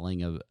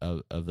retelling of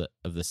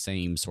the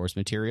same source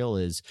material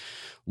is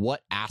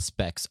what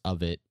aspects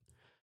of it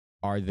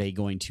are they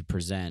going to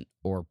present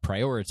or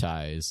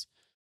prioritize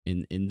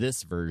in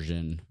this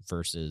version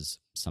versus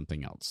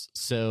something else.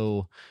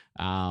 So,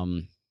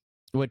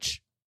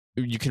 which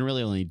you can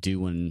really only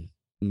do when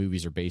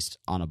movies are based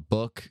on a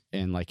book,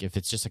 and like if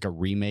it's just like a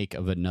remake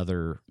of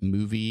another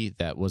movie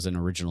that was an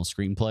original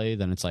screenplay,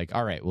 then it's like,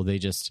 all right, well they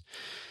just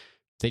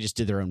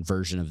did their own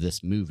version of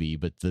this movie,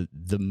 but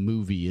the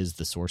movie is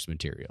the source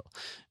material.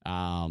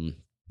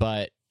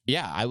 But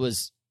yeah, I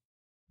was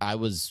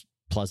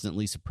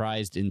pleasantly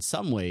surprised in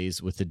some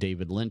ways with the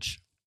David Lynch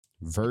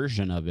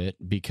version of it,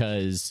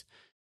 because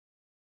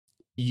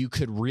you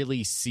could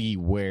really see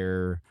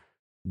where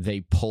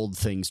they pulled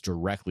things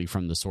directly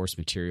from the source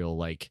material,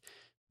 like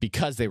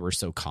because they were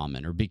so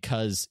common, or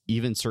because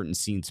even certain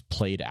scenes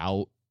played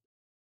out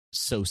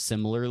so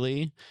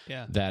similarly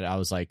that I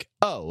was like,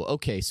 oh,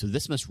 okay, so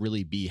this must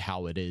really be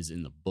how it is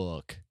in the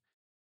book,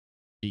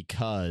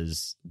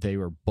 because they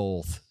were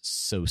both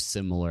so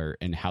similar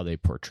in how they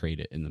portrayed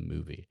it in the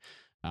movie.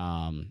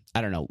 I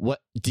don't know.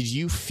 What did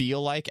you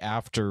feel like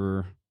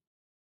after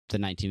the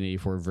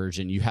 1984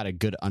 version? You had a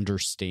good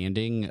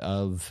understanding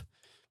of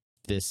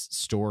this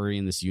story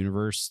and this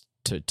universe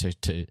to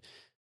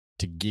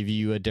give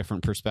you a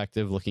different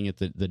perspective looking at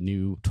the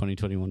new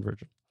 2021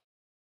 version?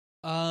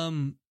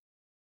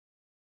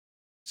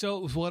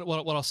 So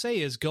what I'll say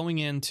is, going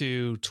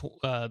into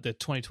the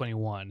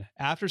 2021,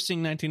 after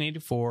seeing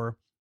 1984,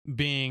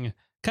 being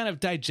kind of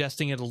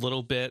digesting it a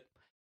little bit,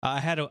 I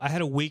had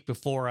a week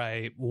before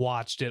I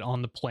watched it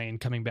on the plane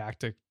coming back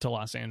to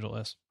Los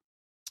Angeles.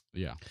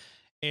 Yeah.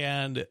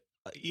 And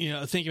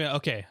thinking about,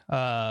 okay,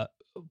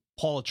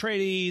 Paul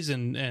Atreides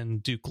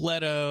and Duke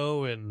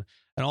Leto and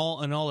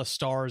all the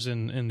stars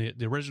in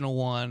the original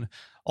one,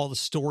 all the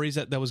stories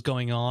that was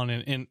going on,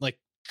 and like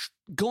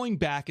going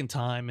back in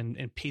time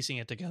and piecing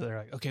it together,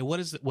 like, okay, what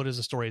is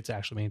the story that's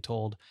actually being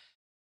told?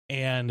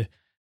 And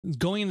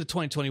going into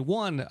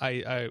 2021,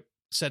 I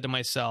said to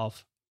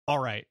myself, all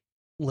right,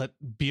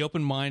 be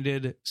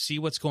open-minded, see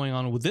what's going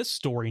on with this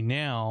story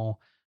now,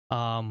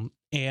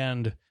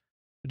 and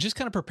just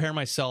kind of prepare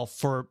myself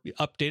for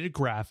updated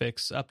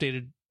graphics,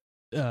 updated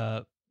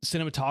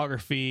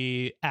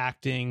cinematography,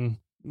 acting,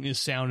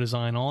 sound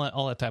design,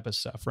 all that type of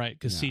stuff, right?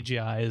 Because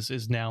CGI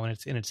is now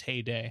in its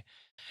heyday.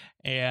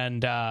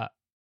 And I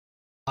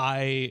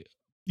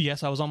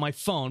was on my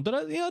phone, but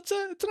it's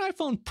an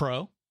iPhone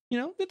Pro.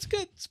 It's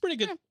good. It's pretty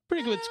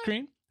good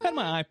screen. Had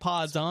my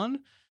iPods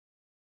on.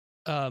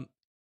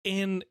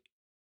 And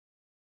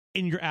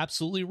you're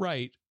absolutely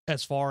right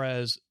as far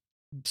as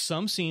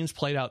some scenes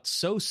played out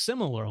so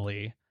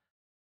similarly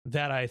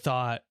that I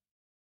thought,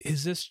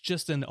 is this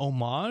just an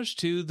homage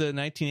to the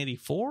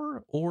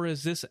 1984, or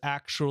is this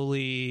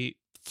actually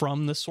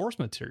from the source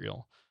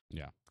material?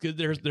 Yeah.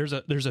 There's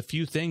a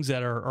few things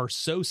that are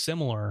so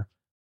similar,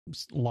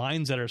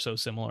 lines that are so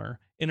similar,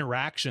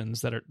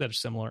 interactions that are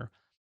similar.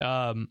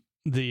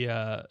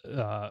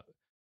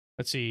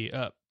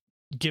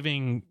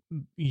 Giving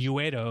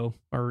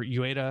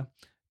Ueda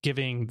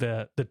giving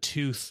the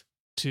tooth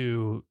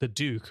to the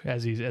Duke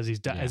as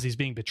he's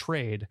being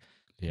betrayed.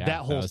 Yeah,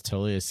 that was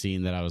totally a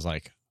scene that I was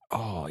like,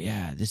 oh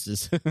yeah, this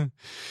is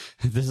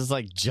this is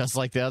like just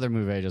like the other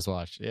movie I just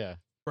watched. Yeah,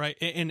 right.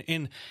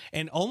 And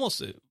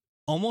almost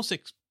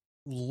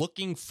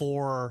looking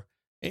for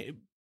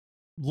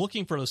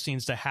those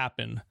scenes to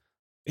happen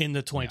in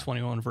the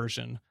 2021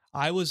 version.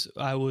 I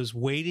was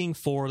waiting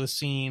for the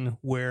scene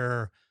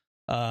where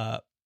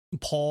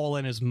Paul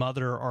and his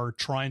mother are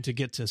trying to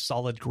get to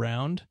solid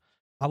ground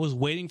I was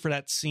waiting for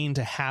that scene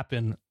to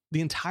happen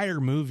the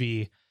entire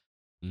movie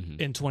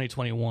in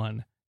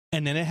 2021,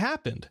 and then it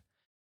happened,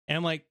 and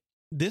I'm like,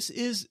 this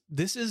is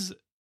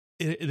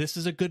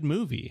a good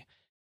movie.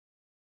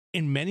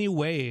 In many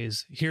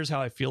ways, here's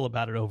how I feel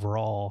about it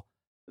overall.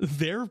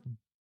 They're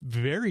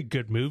very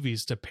good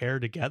movies to pair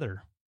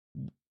together.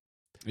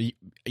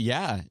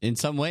 Yeah, in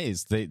some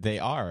ways they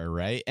are,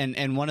 right?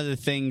 And one of the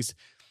things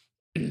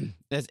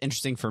that's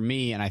interesting for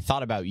me, and I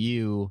thought about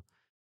you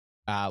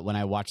when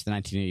I watched the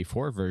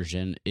 1984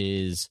 version,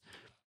 is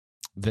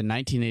the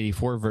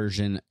 1984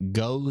 version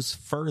goes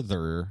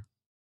further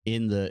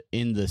in the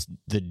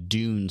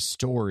Dune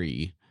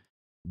story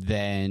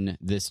than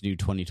this new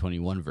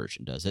 2021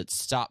 version does. It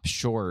stops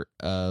short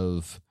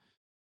of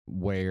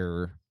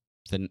where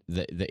the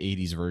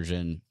 80s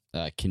version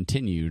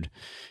continued.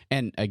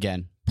 And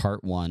again,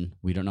 part one,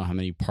 we don't know how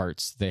many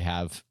parts they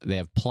have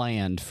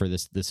planned for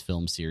this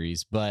film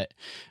series, but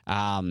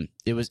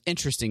it was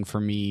interesting for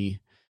me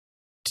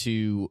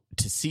to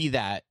see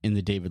that in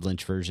the David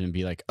Lynch version and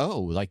be like, oh,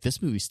 like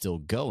this movie's still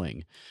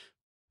going.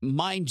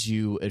 Mind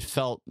you, it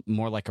felt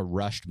more like a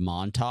rushed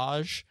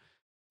montage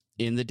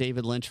in the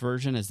David Lynch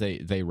version as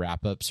they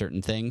wrap up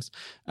certain things,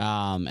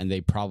 and they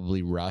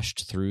probably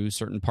rushed through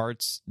certain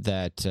parts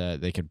that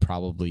they could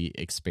probably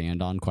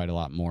expand on quite a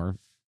lot more.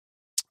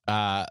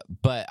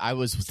 But I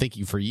was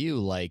thinking for you,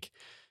 like,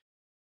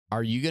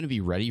 are you going to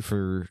be ready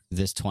for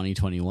this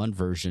 2021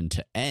 version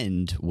to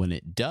end when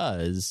it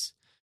does,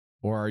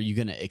 or are you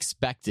going to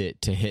expect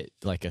it to hit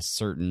like a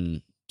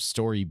certain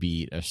story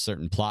beat, a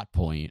certain plot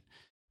point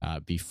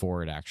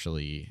before it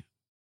actually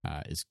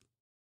is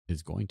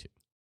going to?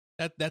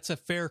 That's a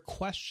fair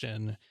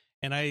question.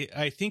 And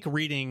I think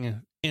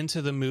reading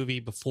into the movie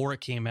before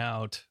it came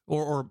out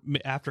or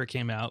after it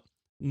came out,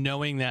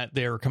 knowing that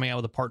they're coming out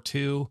with a part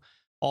 2,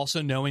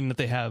 also knowing that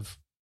they have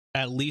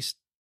at least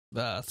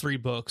 3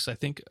 books, I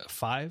think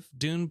 5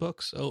 Dune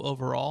books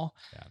overall.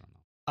 Yeah,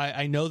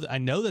 I don't know. I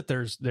know that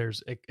there's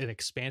an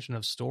expansion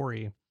of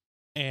story,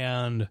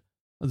 and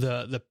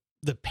the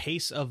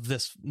pace of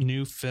this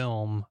new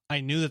film,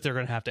 I knew that they're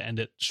going to have to end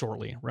it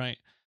shortly, right?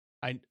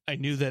 I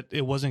knew that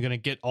it wasn't going to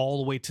get all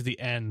the way to the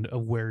end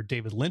of where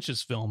David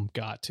Lynch's film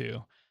got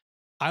to.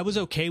 I was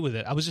okay with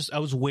it. I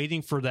was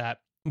waiting for that.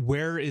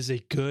 Where is a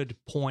good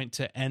point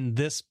to end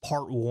this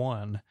part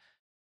 1?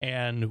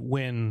 And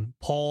when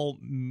Paul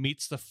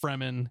meets the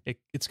Fremen,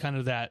 it's kind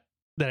of that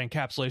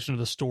encapsulation of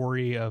the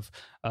story of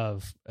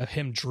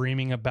him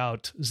dreaming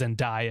about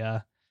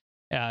Zendaya,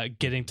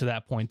 getting to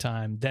that point in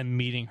time, then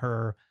meeting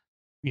her,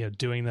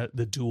 doing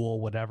the duel,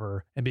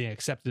 whatever, and being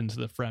accepted into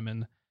the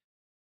Fremen.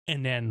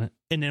 And then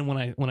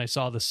when I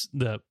saw this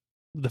the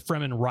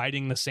Fremen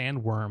riding the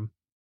sandworm,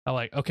 I'm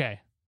like, okay,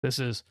 this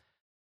is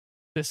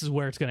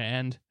where it's going to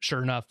end.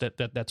 Sure enough,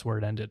 that's where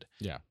it ended.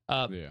 Yeah.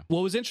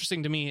 What was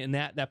interesting to me in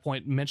that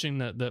point, mentioning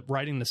the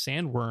riding the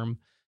sandworm,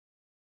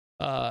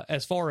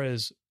 as far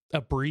as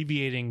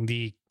abbreviating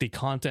the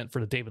content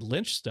for the David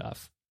Lynch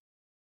stuff,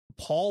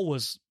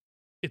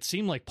 it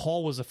seemed like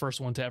Paul was the first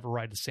one to ever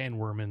ride the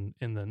sandworm in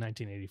the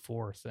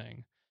 1984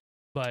 thing.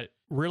 But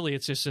really,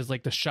 it's just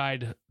like the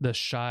Shai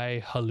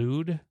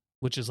Hulud,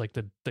 which is like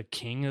the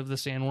king of the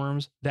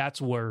sandworms.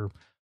 That's where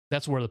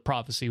the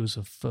prophecy was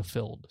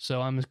fulfilled.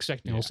 So I'm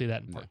expecting we'll see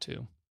that in part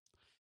 2.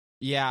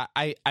 Yeah,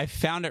 I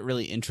found it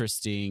really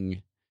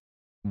interesting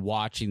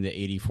watching the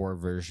 84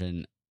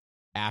 version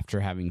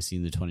after having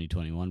seen the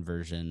 2021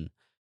 version.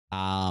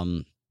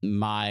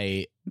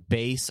 My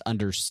base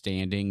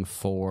understanding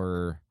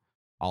for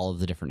all of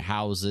the different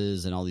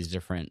houses and all these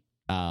different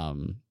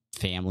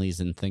families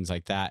and things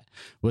like that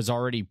was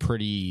already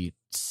pretty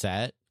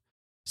set.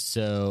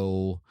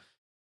 So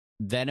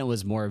then it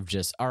was more of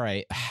just, all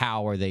right,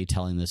 how are they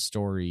telling this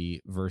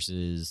story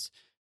versus,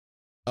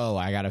 oh,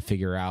 I got to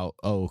figure out,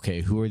 oh,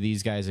 okay, who are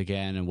these guys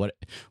again? And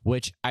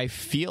which I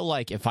feel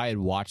like if I had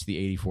watched the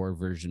 84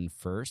 version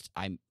first,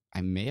 I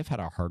may have had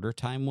a harder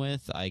time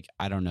with. Like,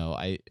 I don't know.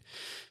 I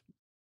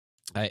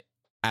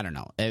don't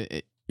know.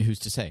 Who's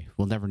to say?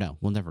 We'll never know.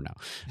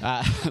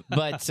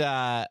 But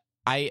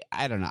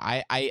I don't know.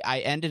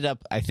 I ended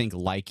up, I think,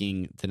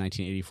 liking the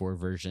 1984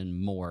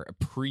 version more,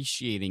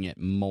 appreciating it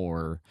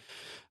more,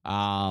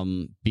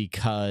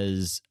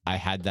 because I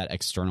had that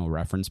external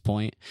reference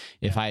point.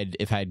 If I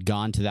had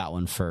gone to that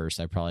one first,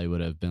 I probably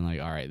would have been like,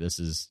 all right, this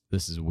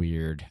is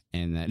weird,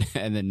 and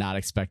then not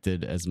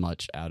expected as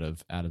much out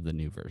of the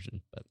new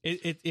version. But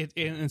it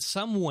in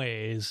some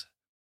ways,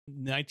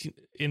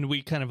 and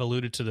we kind of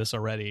alluded to this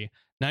already,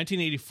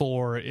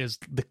 1984 is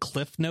the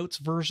Cliff Notes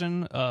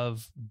version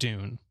of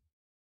Dune.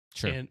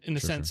 Sure. In the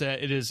sense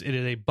that it is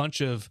a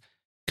bunch of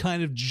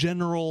kind of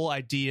general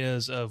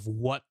ideas of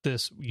what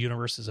this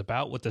universe is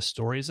about, what the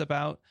story is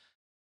about.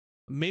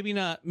 Maybe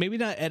not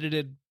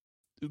edited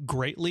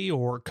greatly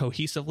or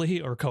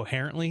cohesively or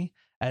coherently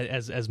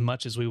as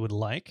much as we would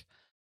like.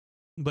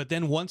 But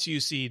then once you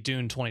see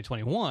Dune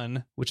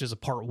 2021, which is a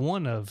part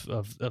 1 of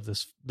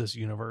this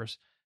universe,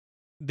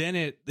 then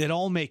it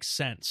all makes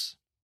sense,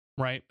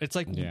 right? It's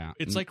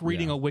like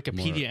reading a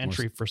Wikipedia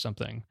entry for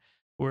something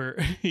where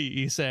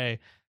you say,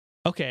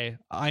 okay,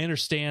 I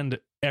understand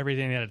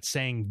everything that it's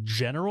saying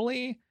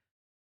generally,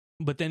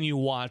 but then you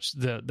watch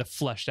the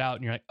fleshed out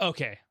and you're like,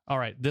 okay, all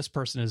right, this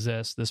person is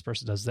this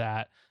person does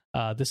that,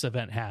 this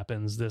event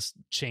happens, this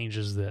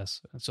changes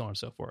this, and so on and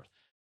so forth.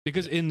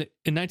 Because in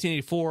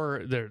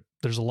 1984,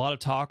 there's a lot of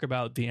talk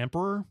about the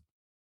Emperor.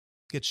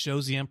 It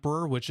shows the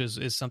Emperor, which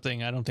is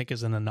something I don't think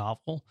is in the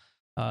novel,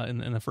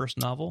 in the first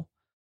novel.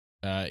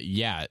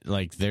 Yeah,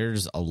 like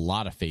there's a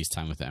lot of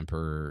FaceTime with the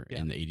Emperor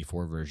in the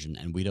 84 version,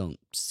 and we don't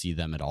see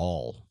them at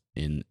all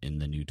in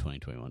the new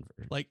 2021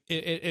 version. Like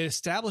it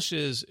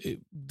establishes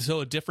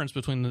so a difference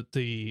between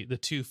the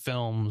two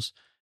films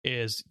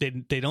is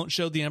they don't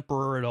show the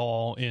Emperor at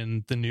all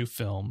in the new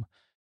film.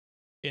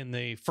 In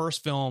the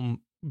first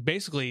film,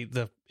 basically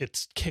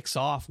it kicks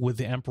off with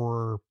the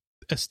Emperor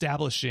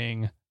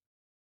establishing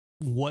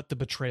what the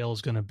betrayal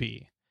is going to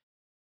be.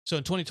 So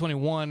in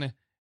 2021,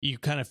 you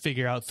kind of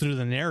figure out through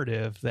the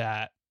narrative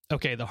that,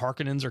 okay, the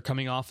Harkonnens are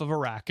coming off of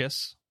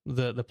Arrakis,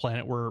 the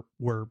planet where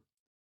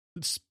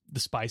the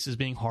spice is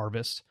being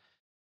harvested.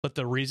 But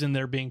the reason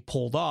they're being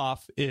pulled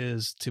off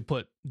is to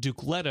put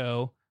Duke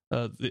Leto,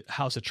 the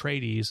House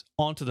Atreides,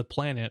 onto the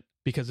planet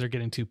because they're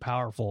getting too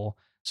powerful.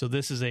 So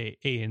this is a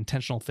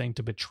intentional thing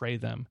to betray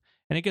them.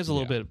 And it gives a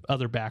little bit of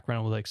other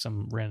background with like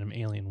some random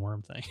alien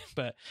worm thing.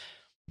 But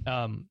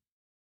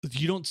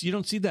you don't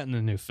see that in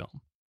the new film.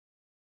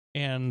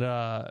 And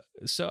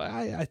so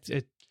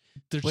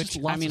there's just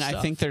lots of stuff.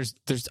 I think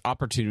there's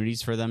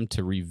opportunities for them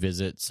to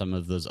revisit some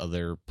of those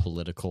other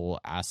political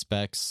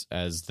aspects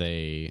as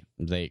they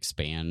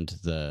expand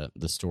the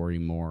story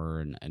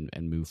more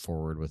and move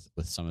forward with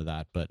some of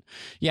that. But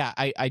yeah,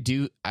 I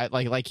do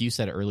like you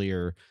said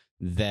earlier,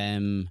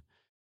 them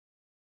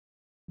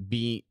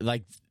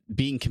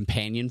being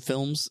companion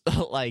films,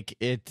 like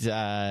it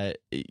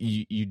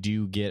you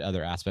do get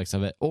other aspects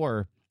of it.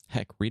 Or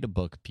heck, read a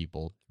book,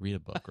 people. Read a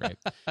book, right?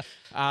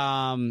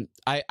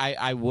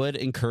 I would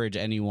encourage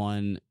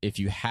anyone, if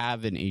you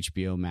have an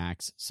HBO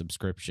Max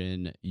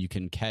subscription, you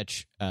can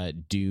catch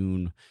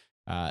Dune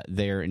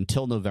there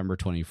until November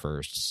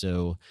 21st.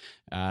 So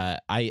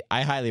I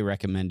highly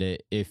recommend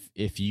it.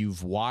 If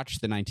you've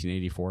watched the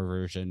 1984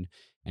 version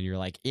and you're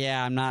like,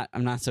 yeah, I'm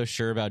not so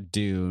sure about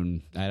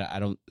Dune. I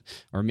don't,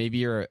 or maybe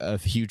you're a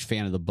huge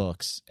fan of the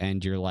books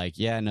and you're like,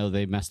 yeah, no,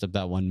 they messed up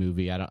that one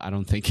movie. I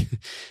don't think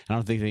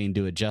they can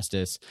do it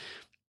justice.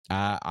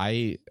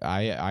 I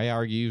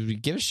argue,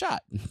 give it a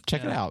shot.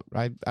 Check it out.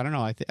 I don't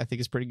know. I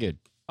think it's pretty good.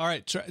 All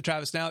right,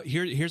 Travis. Now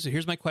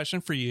here's my question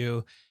for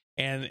you,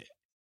 and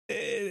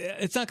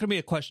it's not going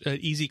to be an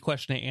easy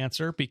question to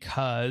answer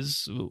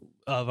because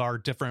of our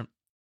different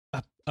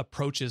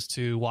approaches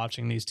to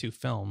watching these two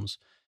films.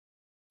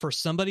 For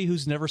somebody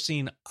who's never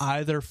seen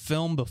either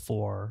film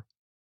before,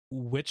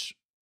 which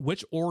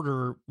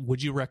order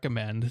would you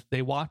recommend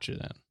they watch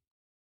it in?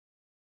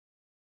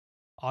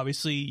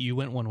 Obviously, you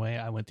went one way,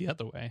 I went the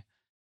other way.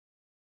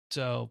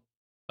 So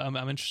I'm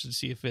interested to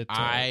see if it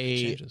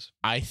changes.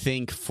 I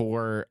think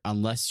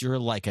unless you're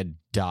like a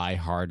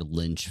diehard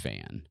Lynch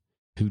fan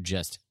who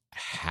just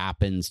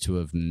happens to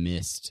have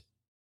missed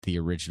the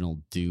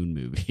original Dune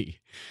movie,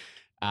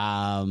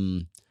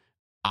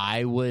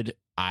 I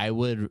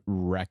would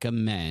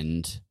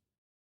recommend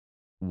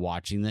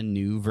watching the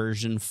new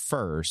version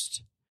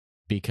first,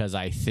 because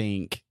I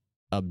think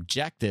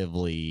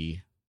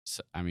objectively,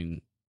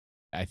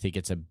 I think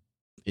it's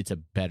a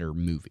better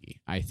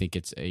movie. I think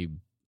it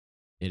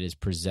is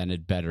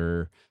presented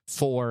better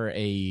for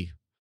a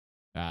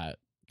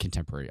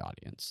contemporary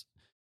audience.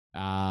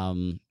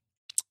 And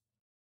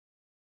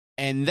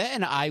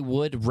then I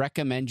would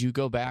recommend you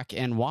go back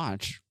and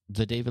watch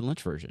the David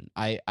Lynch version.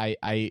 I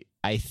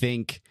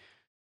think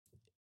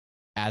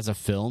as a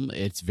film,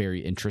 it's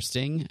very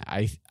interesting.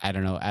 I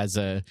don't know, as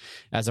a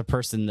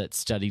person that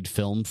studied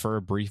film for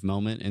a brief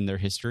moment in their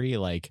history,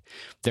 like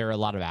there are a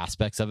lot of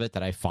aspects of it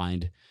that I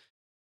find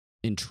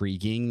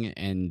intriguing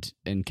and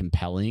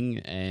compelling,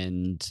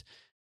 and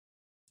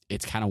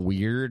it's kind of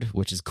weird,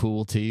 which is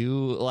cool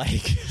too.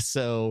 Like,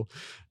 so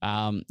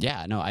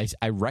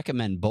I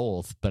recommend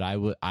both, but I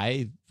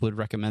would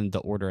recommend the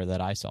order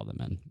that I saw them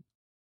in.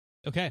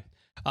 Okay.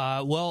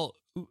 Well,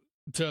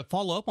 to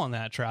follow up on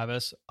that,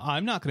 Travis,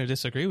 I'm not going to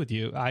disagree with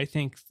you. I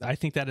think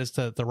that is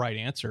the right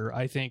answer.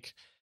 I think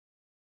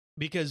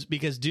because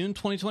Dune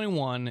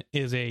 2021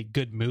 is a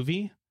good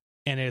movie,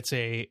 and it's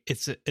a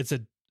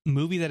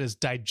movie that is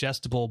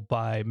digestible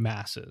by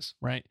masses,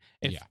 right?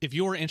 If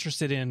you're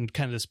interested in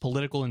kind of this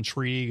political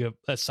intrigue,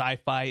 a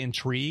sci-fi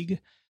intrigue,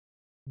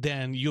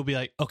 then you'll be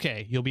like,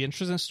 okay, you'll be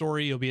interested in the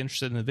story, you'll be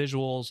interested in the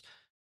visuals,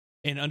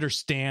 and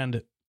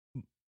understand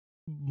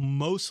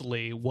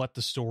mostly what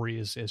the story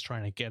is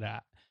trying to get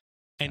at.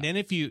 And then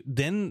if you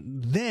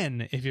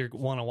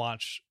want to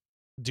watch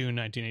Dune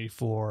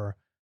 1984,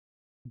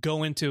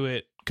 go into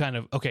it kind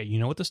of, okay, you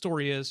know what the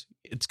story is.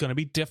 It's going to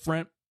be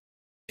different.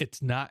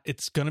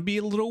 It's going to be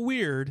a little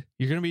weird.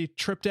 You're going to be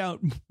tripped out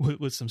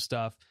with some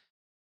stuff.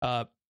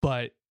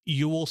 But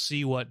you will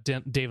see what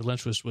David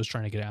Lynch was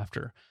trying to get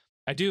after.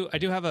 I do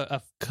have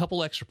a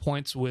couple extra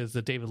points with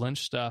the David Lynch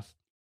stuff.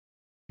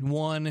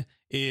 One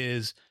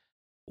is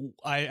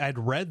I'd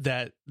read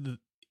that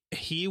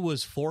he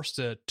was forced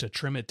to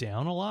trim it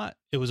down a lot.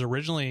 It was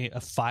originally a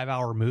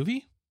 5-hour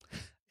movie,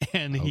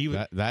 and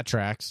that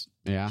tracks.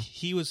 Yeah,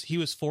 he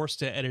was forced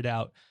to edit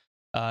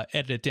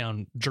it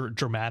down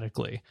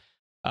dramatically,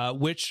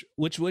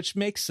 which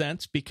makes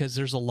sense because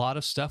there's a lot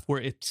of stuff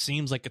where it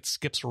seems like it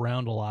skips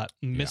around a lot,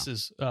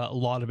 misses a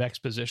lot of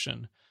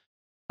exposition.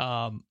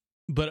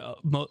 But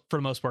for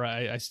the most part,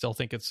 I still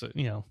think it's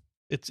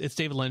it's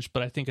David Lynch,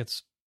 but I think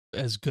it's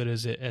as good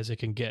as it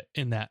can get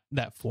in that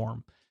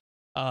form.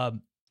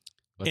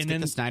 Let's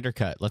get the Snyder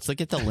cut. Let's look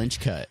at the Lynch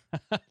cut.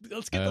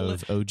 Let's get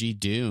of OG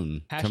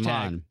Dune. Come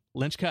on,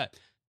 Lynch cut.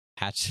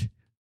 Hatch.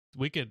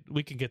 We could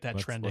get that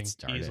trending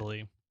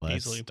easily.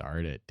 Let's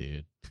start it,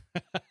 dude.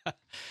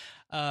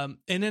 And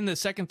then the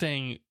second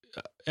thing,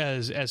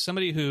 as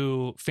somebody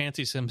who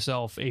fancies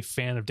himself a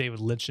fan of David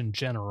Lynch in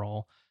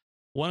general,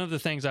 one of the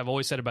things I've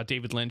always said about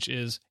David Lynch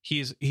is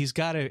he's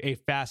got a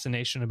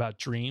fascination about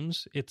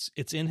dreams.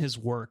 It's in his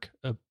work,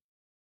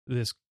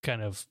 this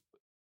kind of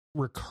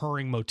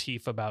recurring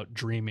motif about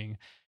dreaming.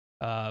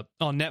 On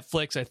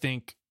Netflix, I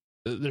think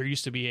there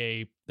used to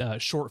be a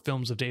short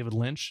films of David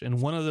Lynch,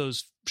 and one of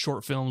those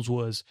short films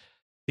was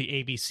the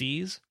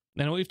ABCs.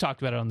 And we've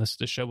talked about it on this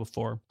show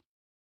before.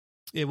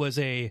 It's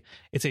a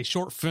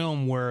short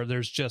film where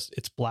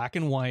it's black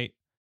and white,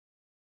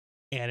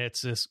 and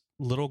it's this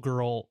little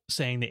girl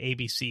saying the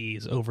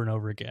ABCs over and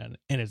over again,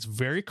 and it's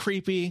very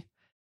creepy.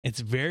 It's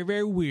very,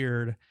 very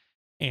weird.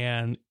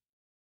 And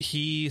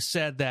he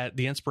said that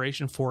the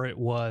inspiration for it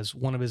was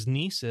one of his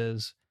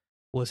nieces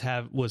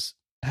had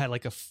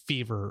like a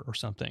fever or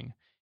something,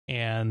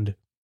 and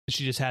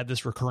she just had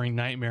this recurring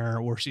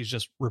nightmare where she's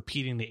just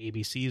repeating the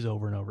ABCs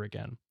over and over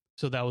again.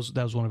 So that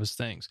was one of his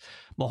things.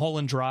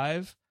 Mulholland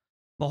Drive,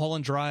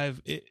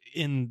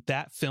 in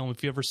that film,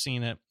 if you've ever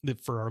seen it,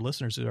 for our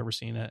listeners who've ever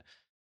seen it,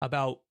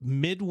 about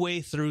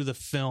midway through the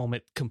film,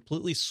 it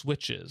completely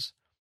switches,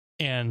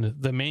 and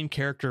the main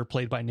character,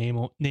 played by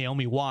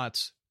Naomi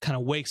Watts, kind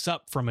of wakes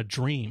up from a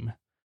dream,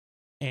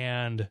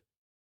 and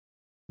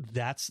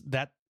that's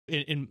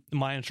in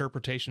my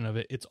interpretation of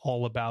it. It's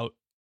all about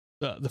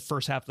the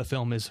first half of the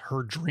film is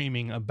her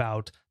dreaming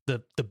about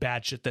the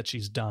bad shit that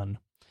she's done.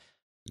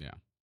 Yeah,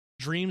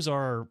 dreams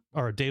are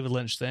a David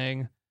Lynch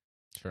thing.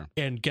 Sure.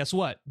 And guess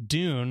what?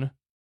 Dune,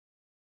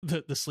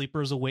 the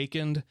Sleeper's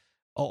Awakened,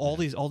 all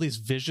these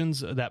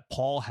visions that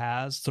Paul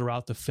has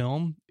throughout the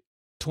film,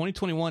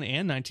 2021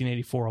 and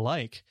 1984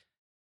 alike.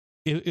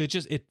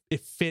 It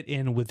fit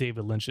in with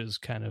David Lynch's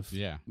kind of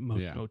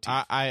motif.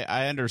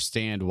 I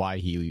understand why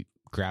he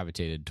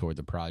gravitated toward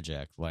the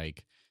project.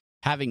 Like,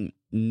 having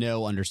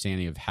no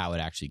understanding of how it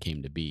actually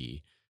came to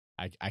be,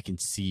 I can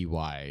see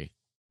why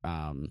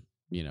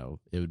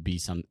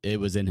it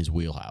was in his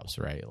wheelhouse,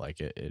 right?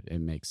 Like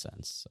it makes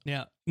sense.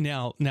 So.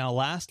 Now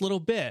last little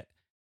bit,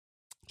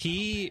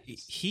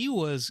 he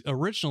was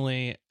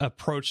originally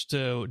approached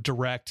to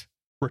direct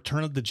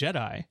Return of the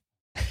Jedi.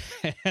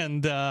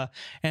 and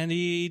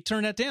he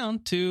turned that down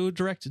to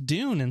direct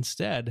Dune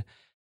instead.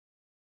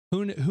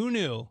 Who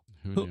knew?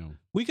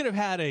 We could have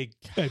had a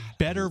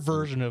better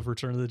version of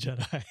Return of the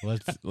Jedi.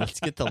 Let's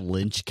get the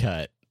Lynch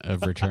cut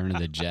of Return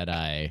of the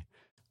Jedi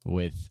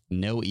with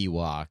no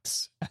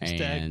Ewoks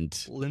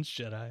and Lynch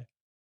Jedi.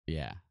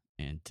 Yeah,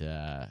 and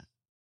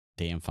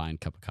damn fine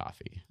cup of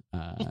coffee.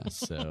 All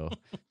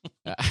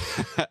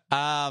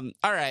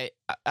right,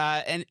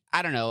 and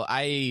I don't know.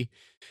 I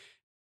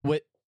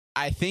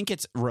think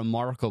it's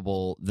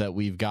remarkable that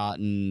we've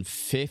gotten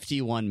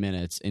 51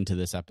 minutes into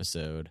this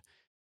episode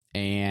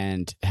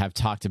and have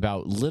talked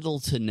about little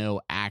to no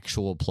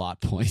actual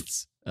plot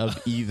points of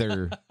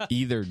either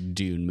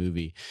Dune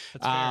movie.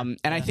 And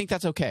I think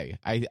that's okay.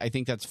 I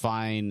think that's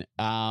fine.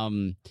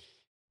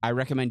 I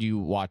recommend you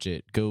watch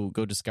it. Go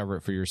discover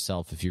it for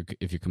yourself if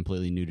you're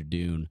completely new to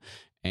Dune.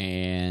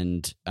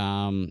 And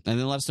then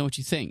let us know what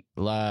you think.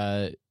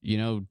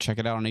 Check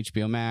it out on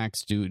HBO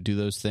Max. Do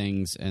those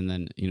things, and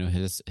then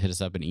hit us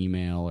up an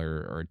email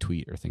or a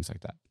tweet or things like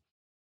that.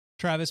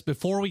 Travis,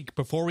 before we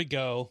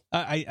go,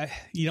 I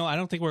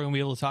don't think we're gonna be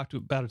able to talk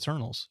about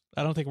Eternals.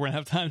 I don't think we're gonna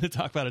have time to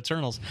talk about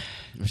Eternals,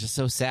 which is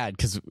so sad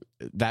because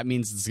that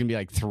means it's gonna be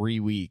like 3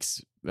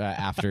 weeks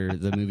after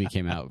the movie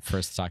came out for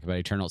us to talk about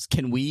Eternals.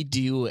 Can we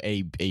do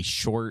a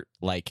short,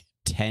 like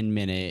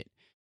 10-minute?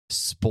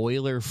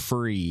 Spoiler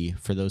free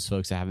for those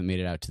folks that haven't made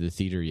it out to the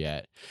theater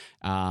yet.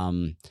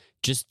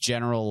 Just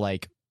general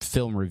like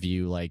film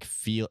review, like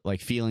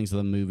feelings of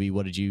the movie.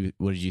 What did you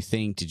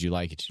think? Did you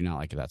like it? Did you not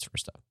like it? That sort of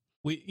stuff.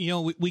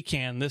 We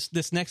can.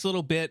 This next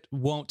little bit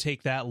won't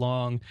take that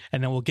long,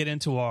 and then we'll get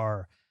into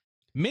our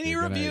mini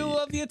review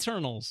of the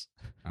Eternals.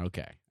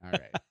 Okay. All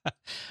right.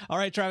 All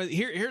right, Travis.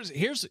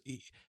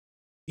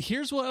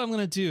 Here's what I'm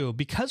gonna do,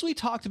 because we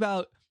talked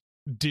about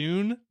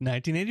Dune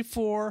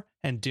 1984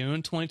 and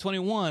Dune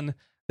 2021.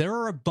 There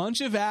are a bunch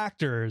of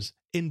actors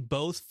in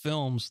both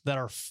films that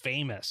are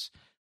famous,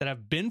 that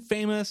have been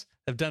famous,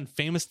 have done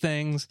famous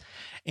things,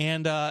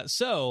 and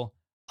so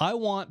I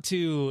want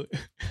to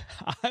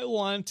I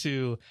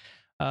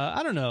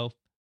don't know,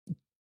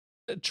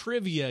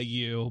 trivia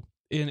you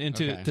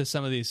into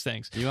some of these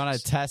things. You want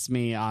to test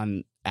me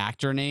on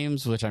actor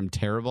names, which I'm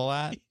terrible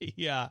at?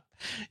 Yeah.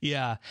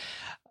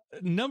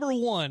 Number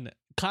 1,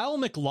 Kyle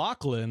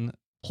MacLachlan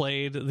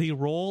played the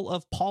role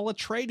of Paul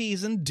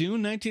Atreides in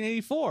Dune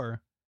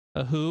 1984.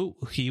 Who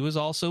he was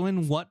also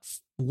in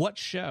what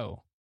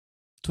show?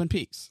 Twin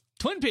Peaks.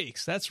 Twin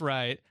Peaks. That's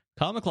right.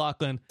 Kyle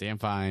MacLachlan. Damn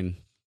fine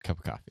cup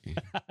of coffee.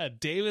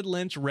 David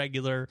Lynch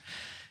regular.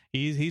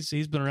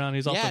 He's been around.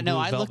 He's also I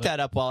Velvet. looked that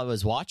up while I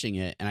was watching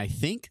it, and I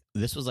think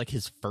this was like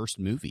his first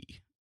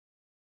movie.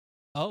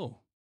 Oh,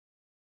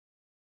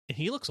 and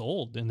he looks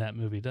old in that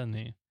movie, doesn't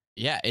he?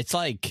 Yeah, it's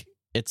like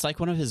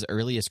one of his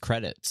earliest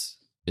credits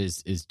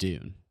is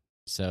Dune.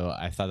 So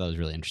I thought that was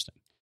really interesting.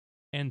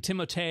 And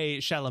Timothée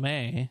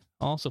Chalamet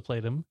also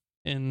played him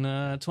in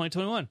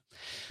 2021.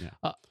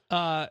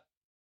 Yeah.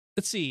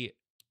 Let's see.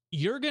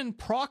 Jürgen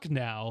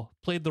Prochnow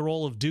played the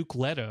role of Duke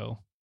Leto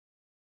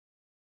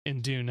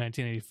in Dune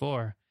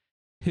 1984.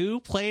 Who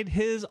played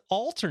his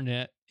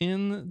alternate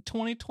in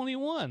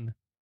 2021?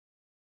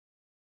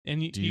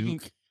 And you can...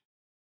 Duke.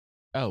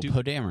 Poe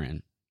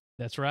Dameron.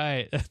 That's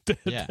right.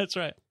 Yeah. That's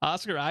right.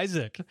 Oscar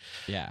Isaac.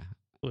 Yeah.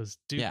 Was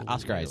Duke. Yeah,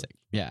 Oscar Leto. Isaac.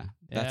 Yeah.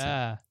 That's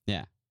him.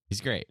 Yeah. He's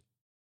great.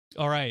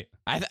 All right.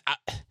 I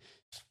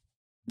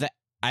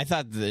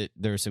thought that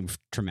there was some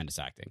tremendous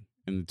acting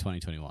in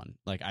 2021.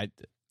 Like I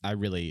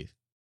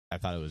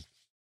thought it was.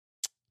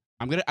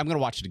 I'm gonna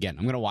watch it again.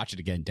 I'm gonna watch it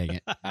again. Dang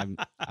it! I'm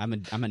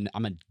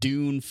a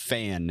Dune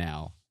fan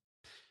now.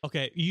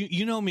 Okay,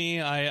 you know me.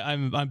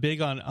 I'm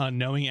big on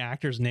knowing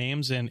actors'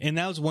 names, and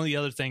that was one of the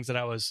other things that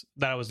I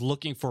was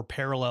looking for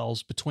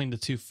parallels between the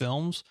two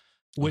films.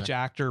 Which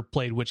actor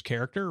played which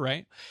character,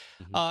 right?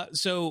 Mm-hmm.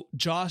 So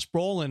Josh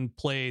Brolin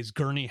plays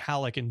Gurney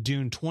Halleck in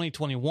Dune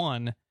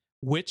 2021.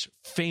 Which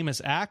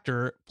famous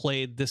actor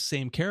played this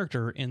same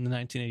character in the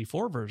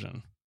 1984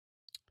 version?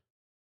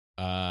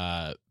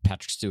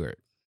 Patrick Stewart.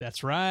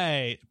 That's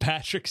right,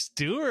 Patrick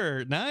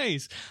Stewart.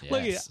 Nice.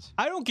 Yes. Look,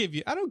 I don't give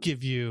you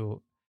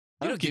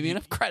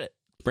enough credit,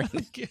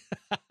 Brandon.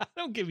 I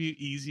don't give you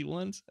easy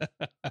ones.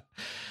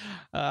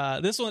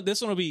 This one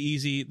will be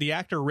easy. The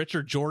actor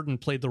Richard Jordan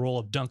played the role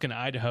of Duncan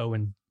Idaho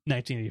in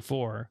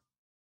 1984.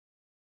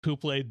 Who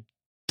played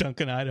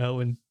Duncan Idaho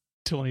in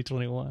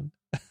 2021?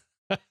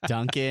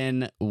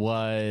 Duncan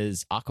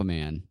was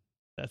Aquaman.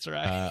 That's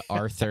right.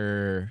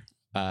 Arthur.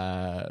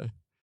 I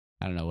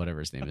don't know, whatever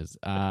his name is.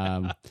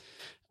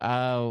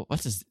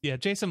 What's his? Yeah,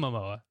 Jason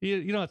Momoa.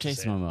 You don't have to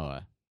Jason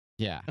Momoa.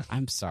 Yeah,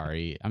 I'm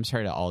sorry. I'm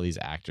sorry to all these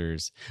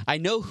actors. I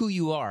know who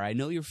you are. I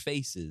know your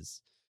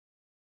faces.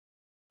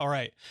 All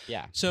right.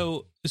 Yeah.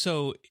 So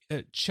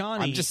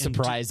Chani. I'm just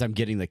surprised I'm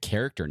getting the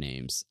character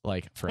names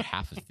like for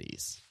half of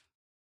these.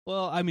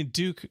 Well, I mean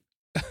Duke,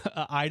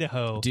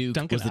 Idaho. Duke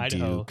Duncan was the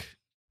Idaho. Duke.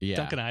 Yeah.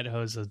 Duncan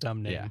Idaho is a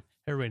dumb name. Yeah.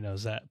 Everybody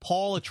knows that.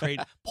 Paul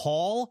Atreides.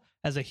 Paul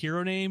as a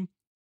hero name.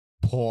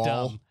 Paul.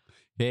 Dumb.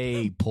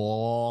 Hey,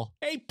 Paul.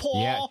 Hey,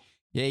 Paul.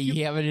 Yeah,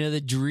 you have another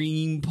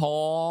dream,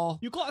 Paul.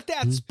 You got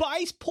that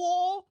spice,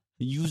 Paul?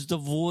 Use the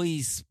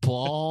voice,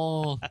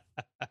 Paul.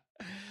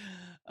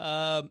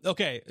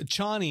 Okay,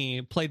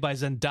 Chani, played by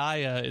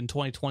Zendaya in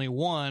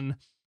 2021,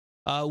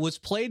 was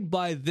played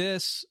by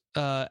this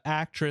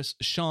actress,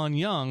 Sean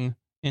Young,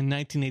 in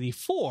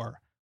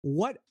 1984.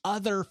 What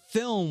other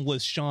film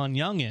was Sean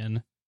Young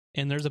in?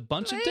 And there's a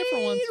bunch of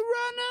different ones.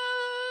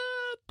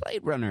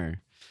 Blade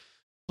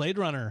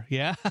Runner.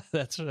 Yeah,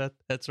 that's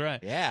right.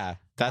 Yeah,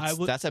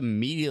 that's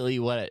immediately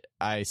what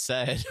I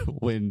said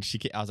when she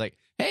came. I was like,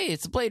 "Hey,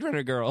 it's a Blade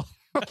Runner girl."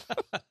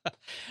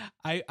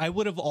 I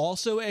would have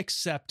also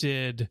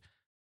accepted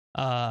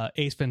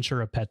Ace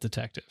Ventura: Pet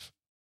Detective.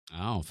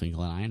 Oh,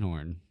 Finkel and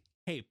Einhorn.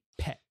 Hey,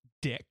 pet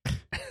dick.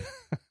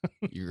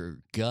 Your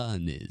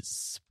gun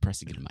is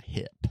pressing into my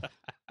hip.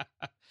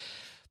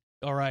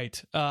 All right.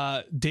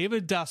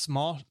 David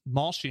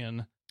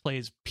Dastmalchian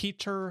plays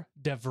Peter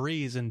De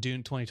Vries in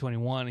Dune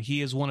 2021.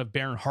 He is one of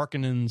Baron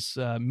Harkonnen's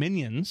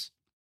minions.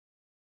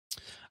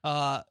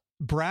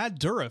 Brad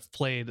Dourif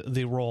played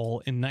the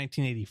role in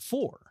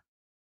 1984.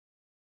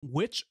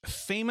 Which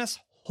famous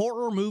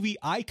horror movie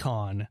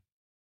icon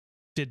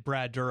did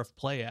Brad Dourif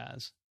play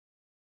as?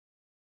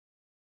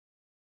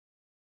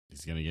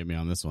 He's going to get me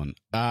on this one.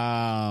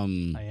 I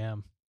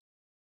am.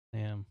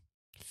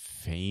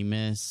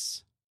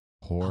 Famous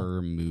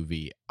horror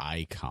movie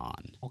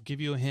icon. I'll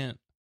give you a hint.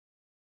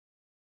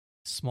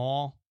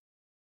 Small,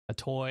 a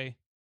toy,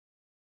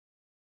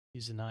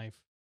 use a knife.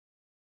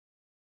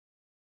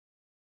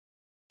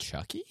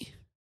 Chucky?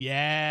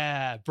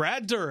 Yeah,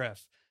 Brad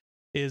Dourif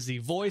is the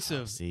voice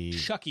of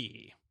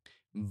Chucky.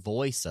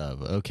 Voice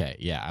of, okay,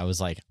 yeah. I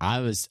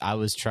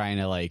was trying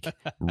to like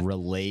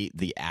relate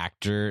the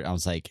actor. I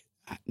was like,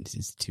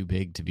 it's too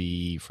big to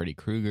be Freddy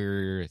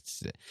Krueger.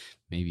 It's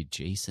maybe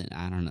Jason.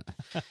 I don't know.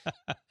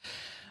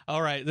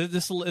 All right,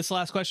 this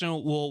last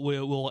question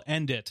we'll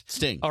end it.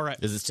 Sting. All right,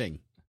 is it Sting?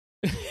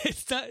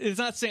 It's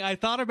not Sting. I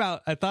thought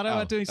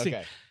about doing Sting.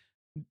 Okay.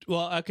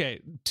 Well, okay.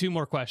 2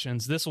 more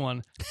questions. This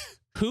one: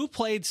 who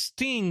played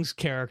Sting's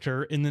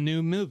character in the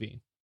new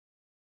movie?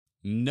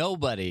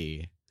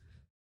 Nobody.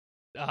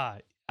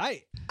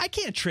 I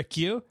can't trick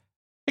you.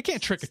 I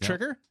can't trick a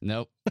trigger.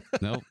 Nope.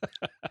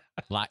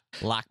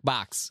 Lock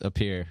box up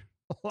here.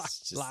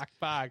 Lock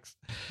box.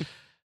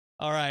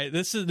 All right,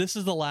 this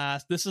is the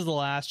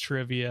last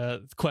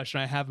trivia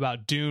question I have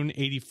about Dune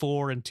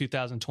 84 in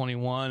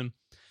 2021.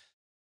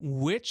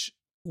 Which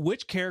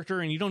character,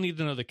 and you don't need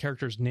to know the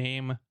character's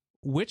name,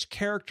 which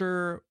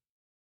character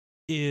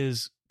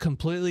is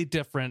completely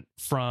different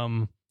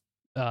from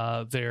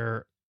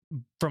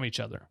each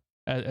other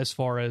as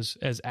far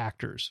as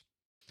actors?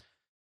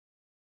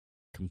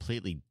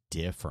 Completely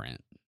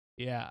different.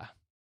 Yeah.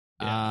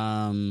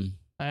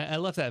 I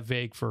left that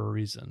vague for a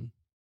reason.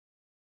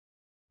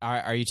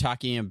 Are you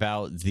talking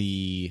about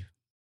the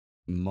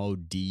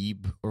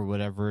Modib or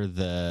whatever?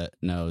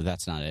 No,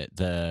 that's not it.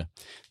 The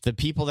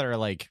people that are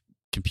like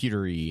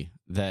computery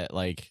that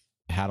like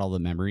had all the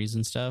memories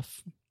and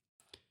stuff.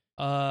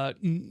 You're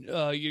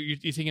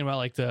thinking about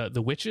like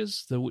the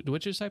witches, the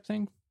witches type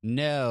thing?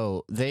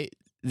 No,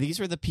 these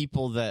were the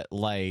people that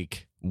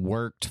like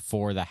worked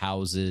for the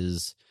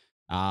houses.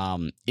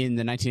 In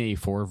the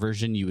 1984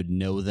 version, you would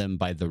know them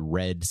by the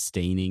red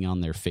staining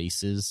on their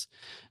faces.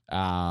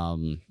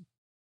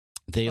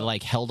 They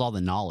like held all the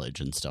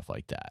knowledge and stuff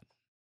like that.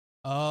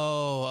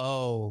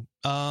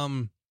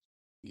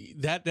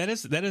 That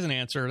is an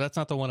answer. That's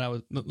not the one I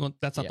was.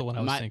 That's not the one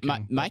I was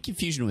thinking. My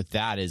confusion with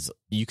that is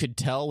you could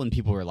tell when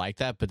people were like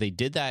that, but they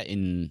did that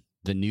in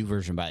the new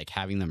version by like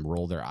having them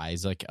roll their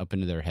eyes like up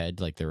into their head,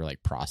 like they were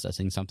like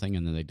processing something,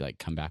 and then they'd like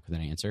come back with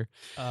an answer.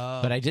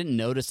 But I didn't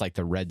notice like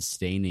the red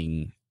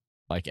staining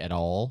like at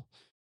all,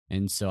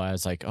 and so I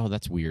was like, oh,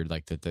 that's weird.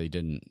 Like that they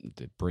didn't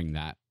bring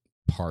that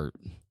part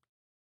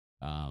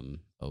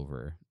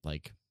over.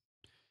 Like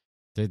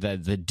the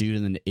dude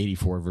in the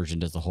 84 version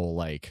does the whole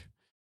like.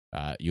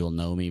 You'll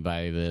know me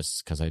by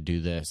this because I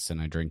do this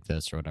and I drink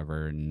this or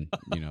whatever, and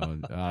you know,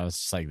 I was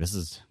just like, this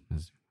is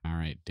all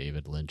right,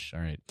 David Lynch. All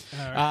right,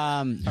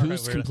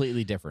 who's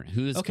completely different?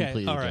 Who is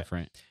completely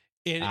different?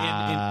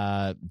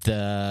 The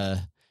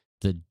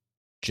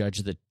Judge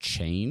of the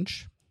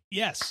Change.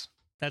 Yes,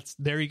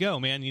 there you go,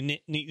 man. You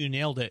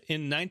nailed it.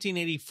 In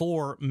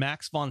 1984,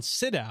 Max von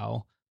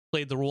Sydow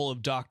played the role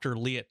of Dr.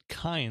 Liet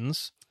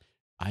Kynes.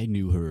 I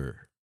knew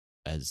her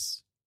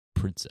as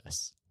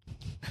Princess.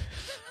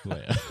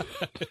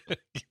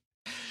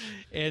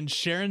 And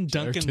Sharon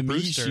Duncan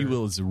Brewster. To me, she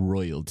was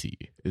royalty.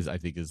 I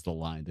think is the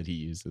line that he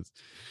uses.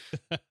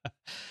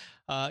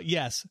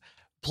 Yes,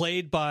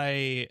 played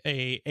by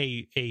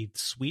a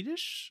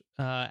Swedish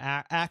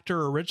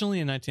actor originally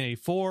in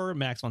 1984,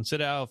 Max von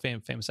Sydow,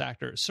 famous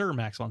actor Sir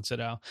Max von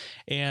Sydow,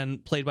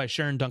 and played by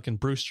Sharon Duncan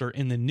Brewster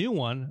in the new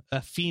one,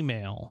 a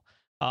female.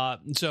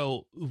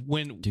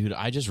 Dude,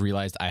 I just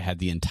realized I had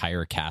the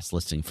entire cast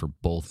listing for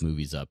both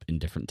movies up in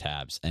different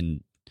tabs,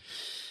 and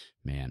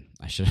man,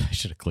 I should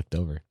have clicked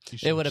over.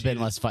 It would have been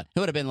less fun. It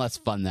would have been less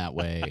fun that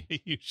way.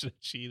 You should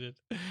have cheated.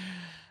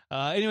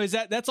 Anyways,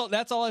 that's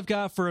all I've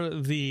got for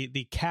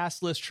the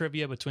cast list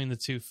trivia between the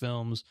two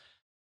films.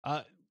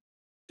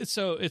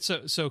 So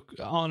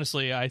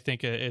honestly, I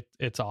think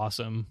it's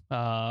awesome.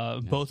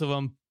 Both of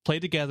them play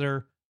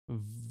together,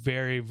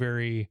 very,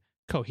 very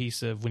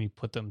cohesive when you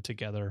put them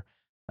together.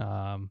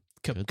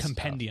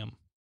 Compendium.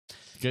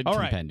 Good all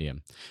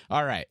compendium. Right.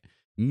 All right.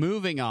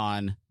 Moving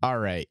on. All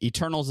right.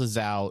 Eternals is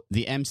out.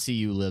 The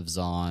MCU lives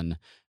on.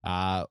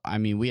 I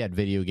mean, we had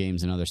video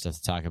games and other stuff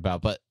to talk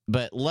about, but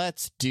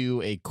let's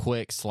do a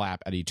quick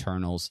slap at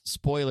Eternals.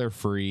 Spoiler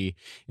free.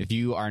 If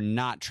you are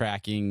not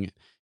tracking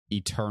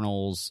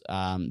Eternals,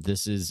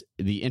 this is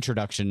the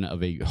introduction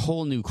of a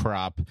whole new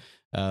crop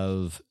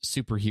of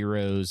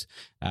superheroes.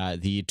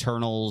 The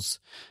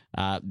Eternals,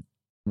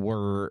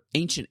 were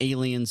ancient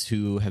aliens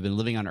who have been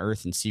living on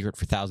Earth in secret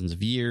for thousands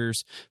of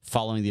years.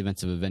 Following the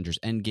events of Avengers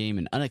Endgame,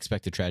 an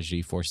unexpected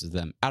tragedy forces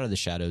them out of the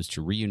shadows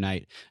to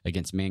reunite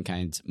against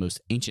mankind's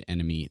most ancient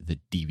enemy, the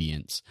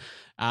Deviants.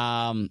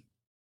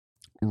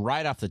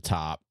 Right off the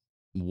top,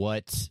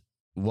 what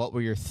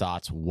were your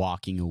thoughts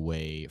walking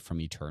away from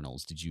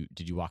Eternals? Did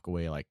you walk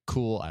away like,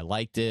 cool, I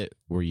liked it?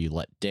 Were you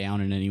let down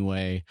in any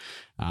way?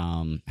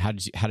 How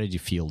did you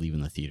feel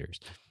leaving the theaters?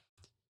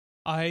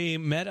 I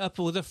met up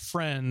with a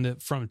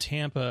friend from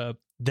Tampa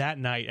that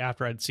night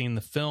after I'd seen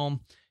the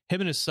film.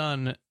 Him and his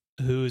son,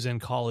 who's in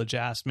college,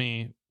 asked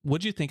me,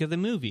 "What'd you think of the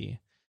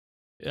movie?"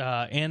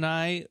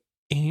 And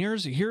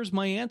here's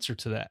my answer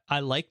to that.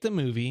 I like the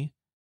movie,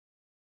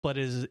 but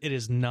it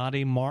is not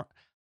a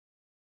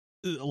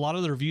lot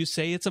of the reviews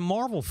say it's a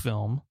Marvel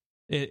film.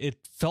 It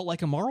felt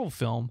like a Marvel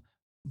film,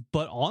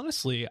 but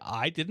honestly,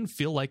 I didn't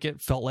feel like it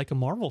felt like a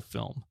Marvel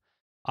film.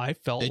 I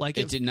felt like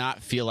it did not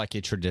feel like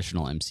a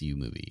traditional MCU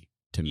movie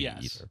to me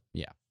either.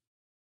 Yeah,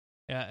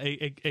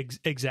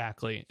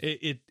 exactly.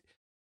 It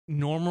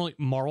normally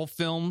Marvel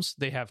films,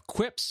 they have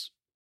quips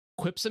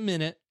a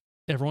minute.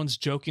 Everyone's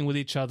joking with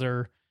each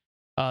other.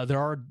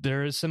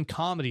 There is some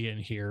comedy in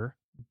here,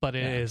 but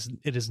it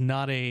is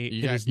not a.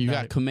 You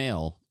got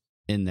Kumail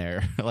in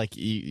there, like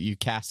you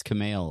cast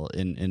Kumail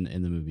in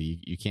the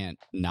movie. You can't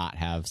not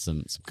have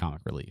some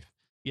comic relief.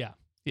 Yeah.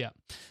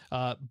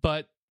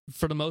 But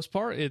for the most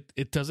part,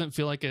 it doesn't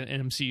feel like an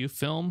MCU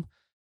film.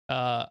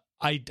 I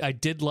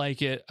did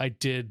like it. I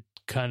did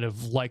kind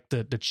of like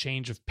the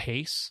change of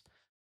pace.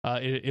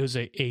 It was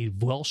a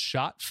well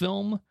shot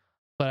film,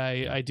 but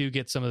I do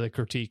get some of the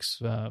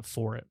critiques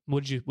for it.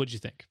 What'd you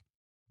think?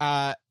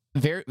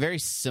 Very, very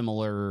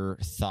similar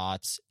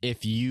thoughts.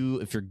 If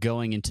you're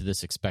going into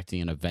this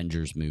expecting an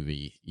Avengers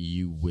movie,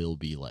 you will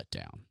be let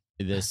down.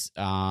 This,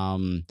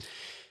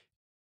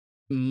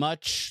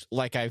 much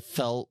like I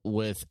felt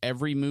with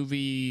every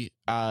movie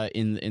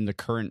in the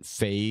current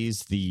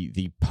phase,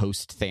 the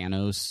post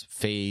Thanos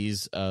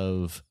phase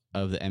of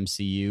the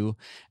MCU,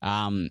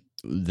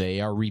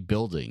 they are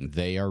rebuilding,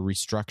 they are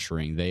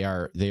restructuring,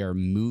 they are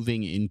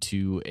moving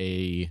into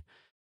a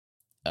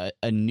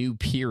new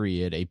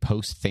period, a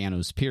post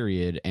Thanos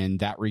period, and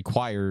that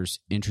requires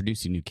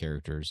introducing new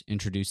characters,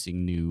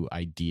 introducing new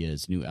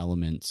ideas, new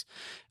elements,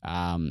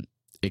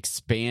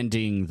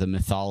 expanding the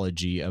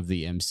mythology of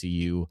the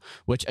MCU,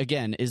 which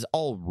again is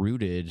all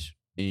rooted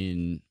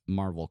in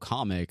Marvel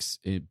Comics,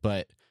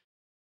 but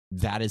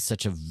that is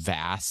such a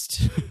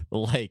vast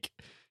like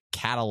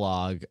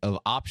catalog of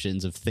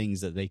options of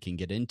things that they can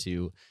get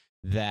into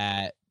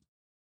that,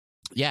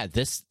 yeah,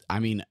 this, I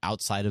mean,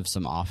 outside of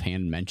some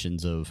offhand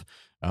mentions of,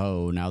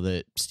 oh, now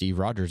that Steve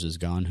Rogers is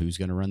gone, who's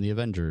going to run the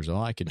Avengers? Oh,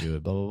 I could do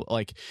it. Blah, blah, blah.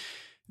 Like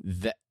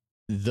that.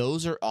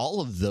 Those are all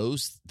of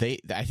those.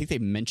 I think they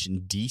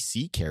mention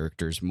DC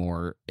characters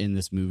more in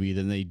this movie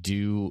than they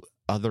do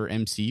other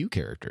MCU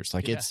characters.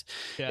 Like it's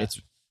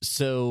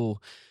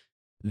so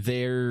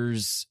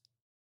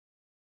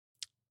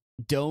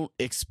don't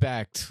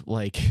expect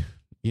like,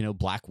 you know,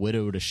 Black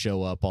Widow to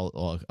show up.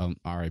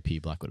 R.I.P.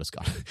 Black Widow's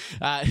gone.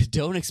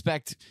 Don't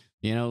expect,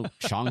 you know,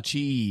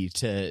 Shang-Chi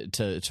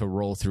to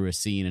roll through a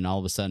scene and all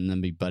of a sudden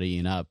them be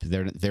buddying up.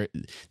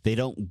 They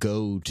don't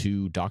go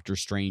to Doctor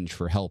Strange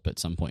for help at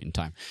some point in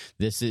time.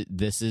 This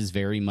is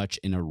very much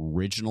an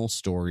original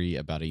story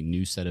about a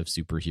new set of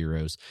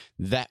superheroes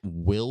that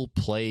will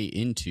play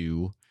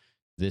into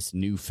this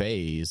new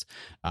phase,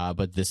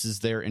 but this is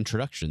their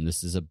introduction.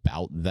 This is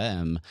about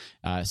them.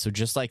 So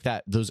just like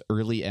that, those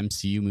early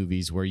MCU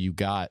movies where you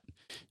got,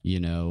 you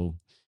know,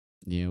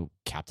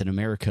 Captain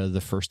America,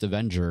 the first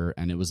Avenger,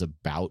 and it was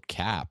about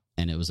Cap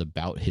and it was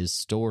about his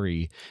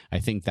story. I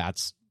think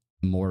that's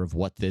more of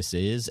what this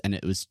is, and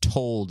it was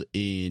told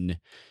in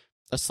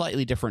a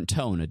slightly different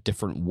tone, a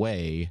different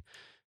way.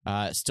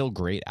 Still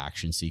great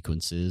action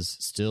sequences,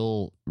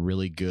 still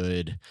really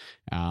good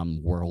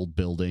world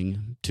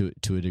building to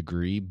a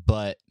degree,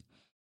 but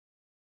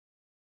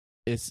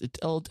it's a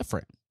little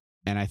different,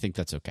 and I think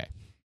that's okay.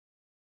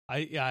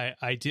 I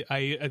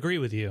agree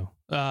with you.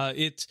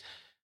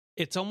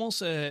 It's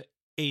almost a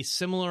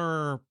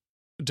similar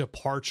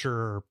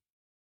departure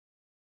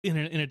in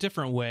a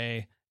different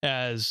way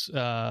as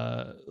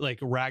like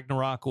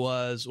Ragnarok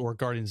was or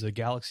Guardians of the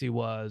Galaxy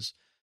was.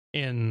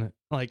 In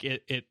like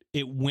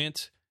it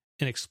went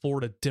and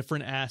explored a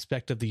different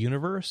aspect of the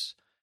universe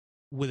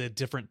with a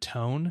different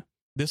tone.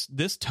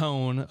 This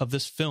tone of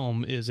this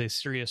film is a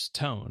serious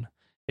tone.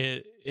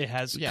 It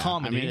has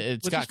comedy. I mean,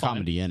 it's got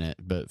comedy in it,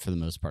 but for the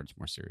most part, it's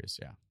more serious.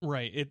 Yeah,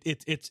 right.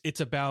 It's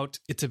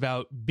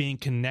about being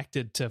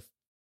connected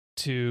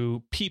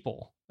to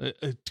people,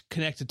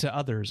 connected to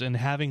others, and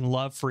having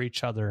love for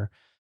each other.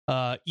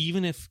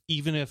 Even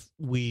if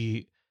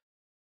we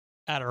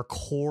at our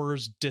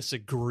cores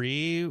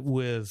disagree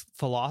with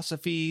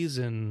philosophies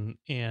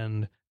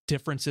and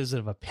differences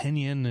of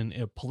opinion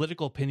and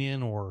political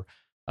opinion or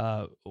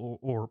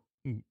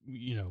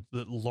you know,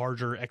 the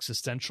larger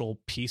existential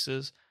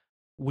pieces,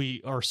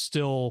 we are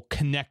still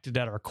connected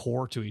at our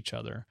core to each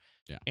other.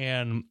 Yeah.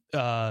 And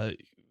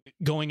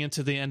going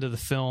into the end of the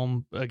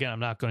film, again, I'm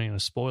not going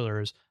into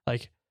spoilers,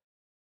 like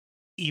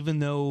even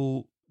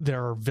though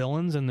there are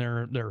villains and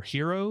they're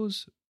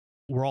heroes,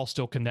 we're all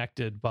still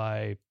connected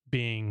by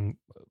being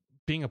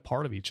a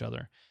part of each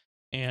other.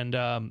 And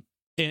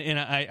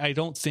I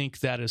don't think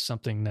that is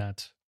something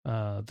that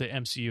the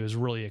MCU has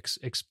really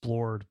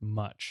explored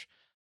much.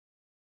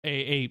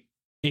 A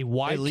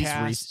wide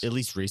cast, at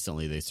least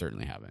recently, they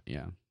certainly haven't.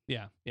 Yeah.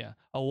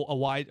 A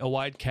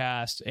wide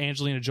cast.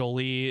 Angelina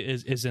Jolie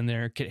is in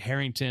there. Kit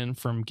Harington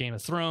from Game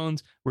of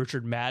Thrones,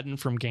 Richard Madden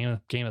from Game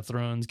of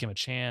Thrones, Gemma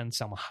Chan,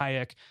 Salma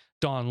Hayek,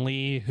 Don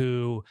Lee,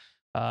 who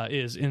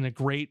is in a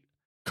great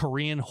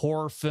Korean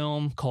horror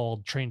film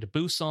called Train to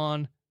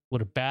Busan.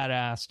 What a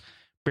badass.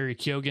 Barry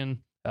Keoghan.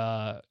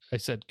 I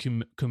said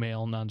Kumail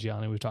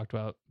Nanjiani. We talked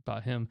about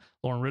him.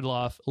 Lauren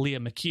Ridloff, Leah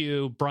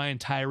McHugh, Brian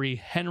Tyree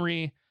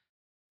Henry.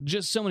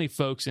 Just so many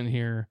folks in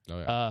here. Oh,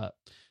 yeah.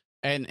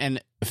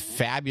 And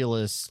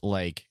fabulous,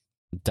 like,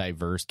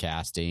 diverse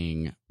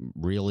casting.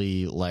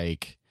 Really,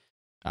 like,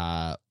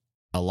 a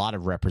lot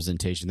of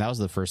representation. That was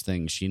the first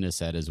thing Sheena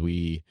said as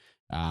we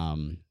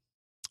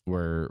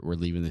were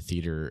leaving the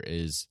theater,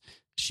 is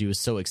she was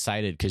so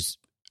excited because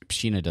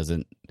Sheena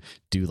doesn't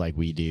do like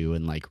we do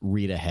and like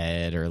read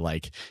ahead or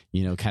like,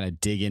 kind of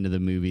dig into the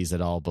movies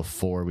at all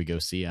before we go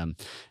see them.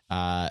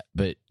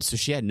 But so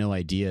she had no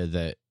idea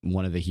that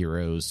one of the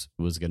heroes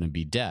was going to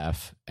be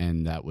deaf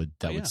and that would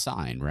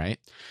sign, right?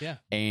 Yeah.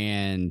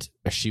 And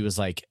she was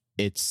like,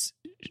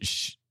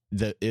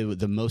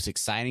 the most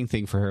exciting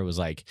thing for her was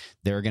like,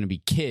 there are going to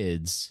be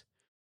kids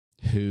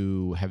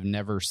who have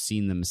never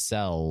seen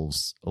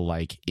themselves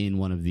like in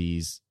one of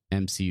these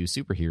MCU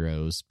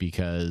superheroes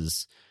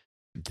because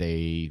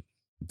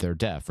they're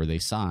deaf or they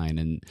sign,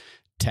 and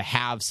to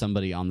have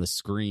somebody on the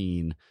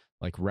screen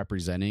like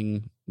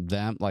representing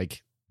them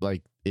like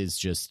is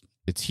just,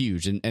 it's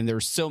huge. And there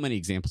were so many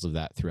examples of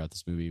that throughout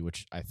this movie,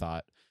 which I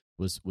thought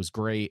was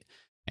great.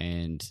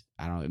 And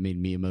I don't know, it made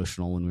me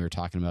emotional when we were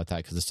talking about that,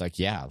 because it's like,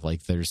 yeah,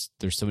 like there's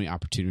so many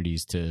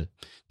opportunities to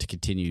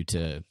continue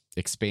to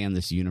expand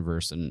this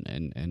universe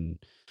and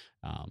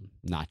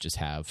not just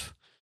have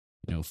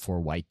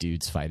 4 white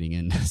dudes fighting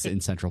in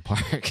Central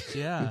Park.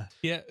 Yeah.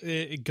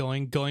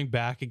 Going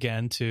back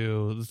again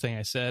to the thing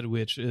I said,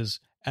 which is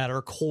at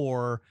our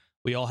core,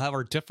 we all have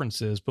our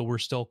differences, but we're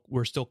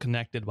still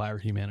connected by our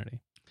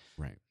humanity.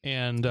 Right.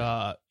 And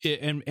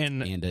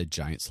and a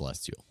giant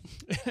celestial.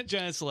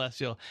 Giant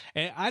celestial.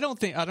 And I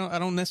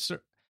don't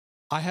necessarily,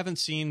 I haven't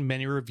seen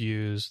many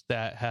reviews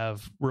that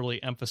have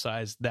really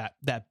emphasized that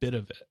bit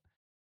of it.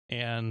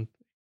 And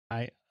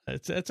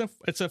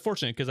it's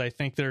unfortunate, because I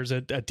think there's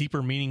a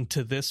deeper meaning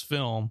to this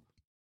film,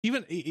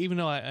 even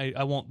though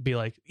I won't be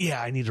like,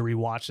 yeah, I need to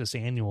rewatch this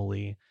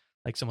annually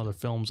like some other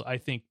films. I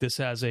think this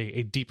has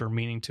a deeper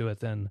meaning to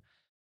it than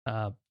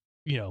Iron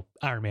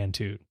Man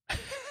 2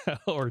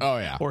 or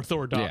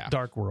Thor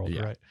Dark World,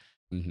 right?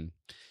 Mm-hmm.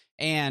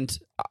 And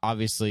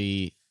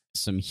obviously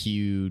some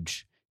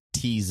huge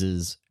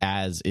teases,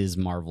 as is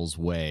Marvel's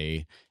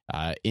way,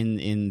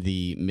 in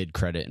the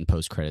mid-credit and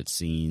post-credit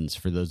scenes.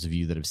 For those of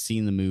you that have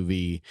seen the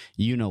movie,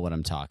 you know what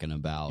I'm talking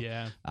about.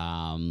 Yeah.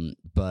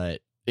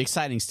 But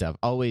exciting stuff.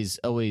 Always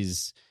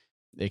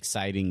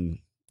exciting,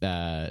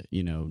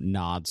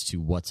 nods to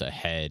what's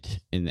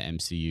ahead in the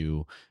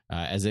MCU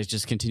as it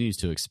just continues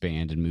to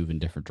expand and move in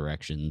different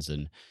directions.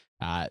 And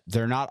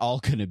they're not all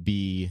going to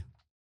be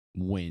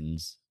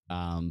wins,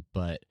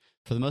 but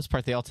for the most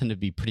part, they all tend to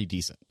be pretty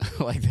decent.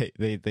 Like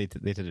they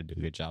tend to do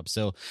a good job.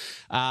 So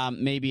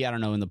maybe, I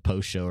don't know, in the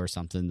post show or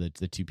something, the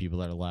 2 people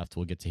that are left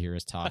will get to hear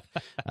us talk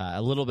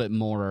a little bit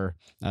more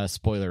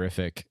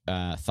spoilerific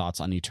thoughts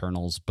on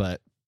Eternals.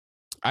 But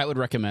I would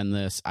recommend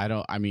this.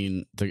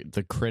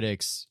 The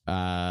critics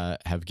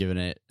have given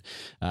it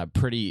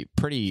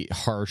pretty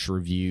harsh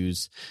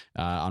reviews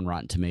on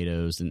Rotten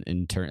Tomatoes, and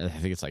I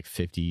think it's like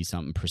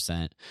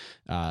 50-something%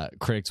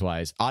 critics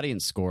wise.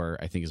 Audience score,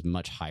 I think, is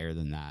much higher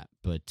than that,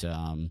 but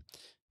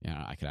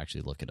I could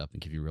actually look it up and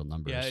give you real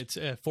numbers. Yeah, it's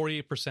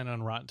 48%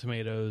 on Rotten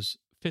Tomatoes,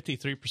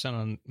 53%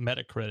 on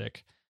Metacritic,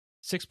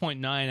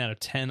 6.9 out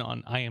of 10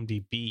 on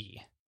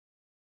IMDb.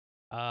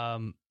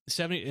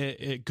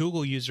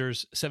 Google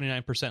users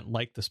 79%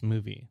 like this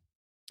movie.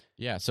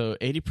 Yeah, so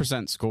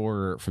 80%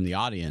 score from the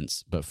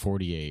audience, but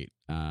 48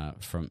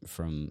 from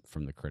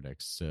the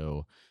critics.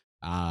 So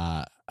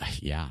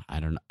yeah, I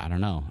don't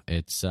know.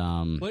 It's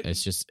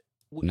it's just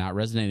not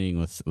resonating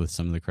with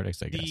some of the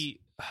critics, I guess.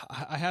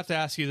 I have to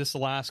ask you this, the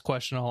last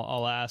question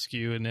I'll ask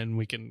you, and then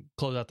we can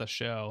close out the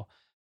show.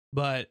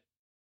 But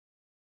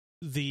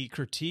the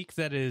critique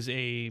that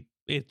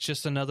it's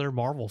just another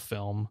Marvel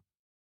film.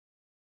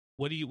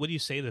 What do you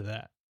say to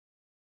that?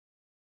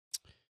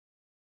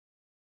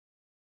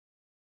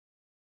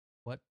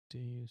 What do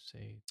you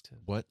say to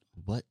what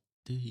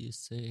do you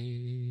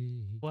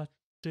say? What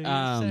do you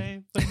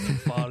say when you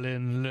fall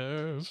in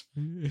love?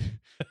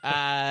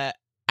 I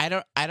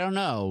don't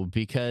know,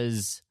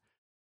 because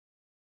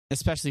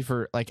especially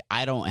for like,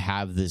 I don't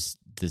have this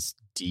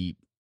deep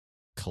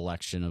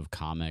collection of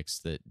comics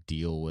that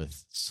deal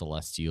with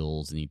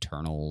Celestials and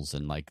Eternals,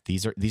 and like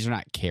these are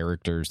not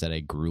characters that I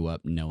grew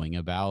up knowing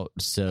about,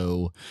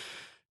 so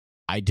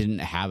I didn't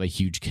have a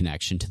huge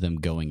connection to them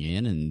going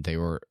in, and they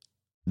were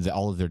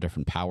all of their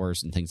different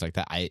powers and things like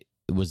that. It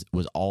was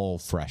all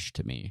fresh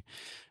to me.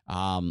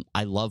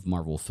 I love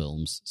Marvel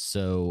films,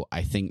 so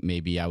I think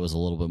maybe I was a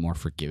little bit more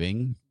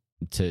forgiving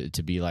to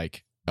be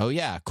like, oh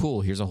yeah,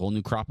 cool, here's a whole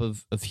new crop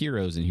of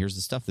heroes, and here's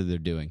the stuff that they're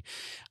doing.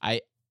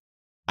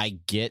 I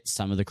get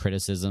some of the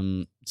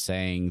criticism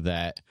saying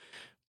that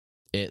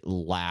it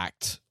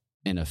lacked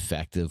an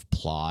effective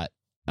plot.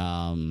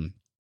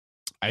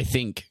 I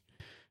think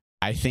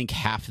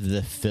half of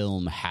the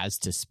film has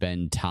to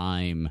spend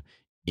time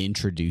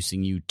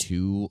introducing you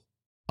to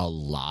a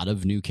lot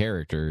of new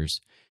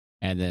characters,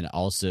 and then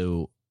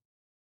also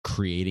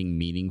creating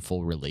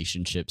meaningful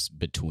relationships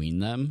between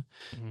them.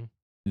 Mm-hmm.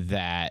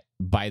 That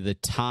by the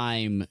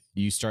time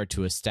you start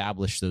to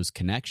establish those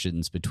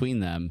connections between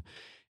them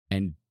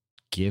and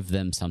give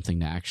them something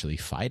to actually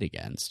fight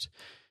against,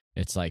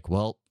 it's like,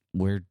 well,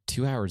 we're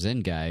 2 hours in,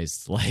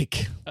 guys.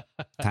 Like,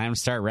 time to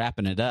start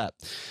wrapping it up.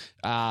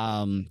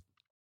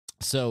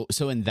 So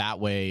in that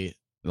way,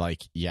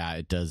 like, yeah,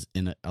 it does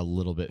in a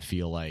little bit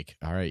feel like,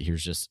 all right,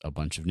 here's just a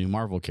bunch of new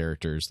Marvel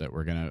characters that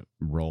we're going to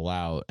roll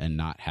out and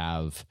not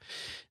have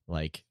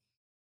like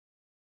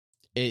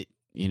it,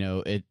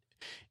 it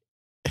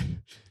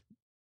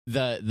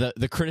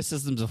the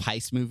criticisms of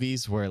heist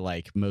movies where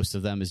like most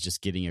of them is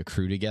just getting a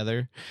crew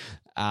together.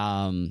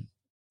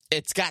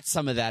 It's got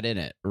some of that in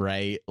it,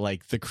 right?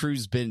 Like the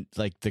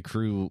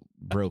crew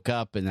broke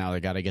up and now they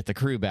got to get the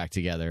crew back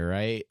together,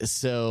 right?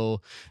 So,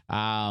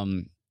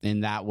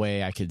 in that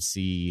way, I could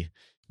see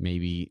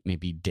maybe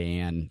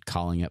Dan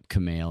calling up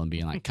Kumail and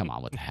being like, "Come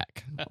on, what the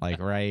heck?" Like,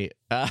 right?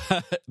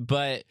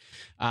 But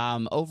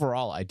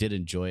overall, I did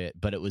enjoy it,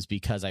 but it was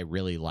because I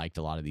really liked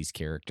a lot of these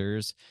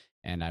characters,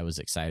 and I was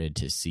excited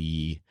to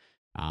see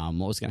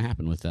what was going to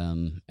happen with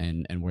them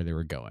and where they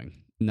were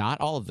going.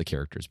 Not all of the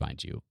characters,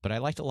 mind you, but I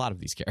liked a lot of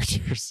these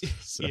characters.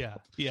 So. Yeah.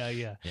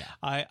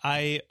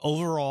 I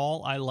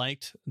overall, I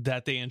liked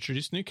that they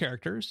introduced new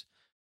characters.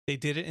 They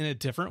did it in a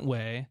different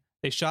way.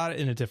 They shot it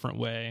in a different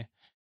way,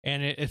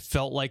 and it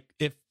felt like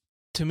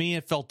to me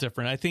it felt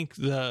different. I think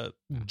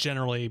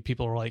generally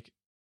people are like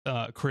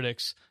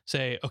critics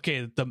say,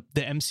 okay, the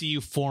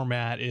MCU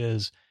format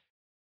is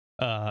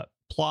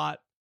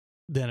plot,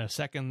 then a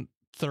second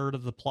third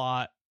of the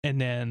plot,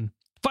 and then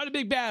fight a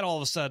big bad all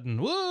of a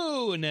sudden,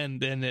 woo, and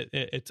then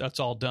it's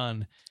all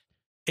done.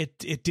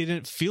 It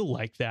didn't feel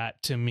like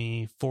that to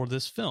me for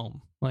this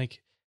film.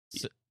 Like,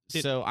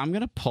 so I'm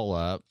gonna pull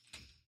up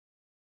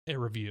a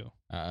review.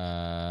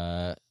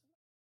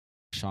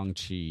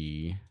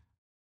 Shang-Chi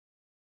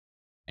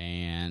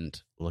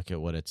and look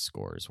at what its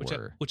scores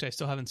were. Which I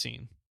still haven't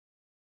seen.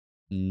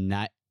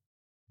 Not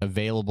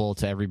available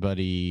to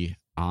everybody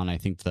on, I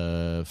think,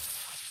 the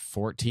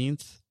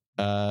 14th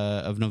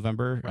of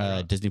November,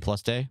 right. Disney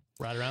Plus Day.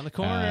 Right around the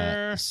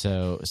corner.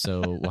 So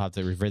we'll have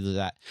to revisit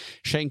that.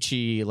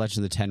 Shang-Chi,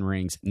 Legend of the Ten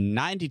Rings,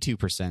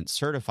 92%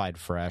 certified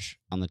fresh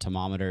on the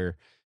thermometer,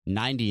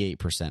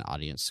 98%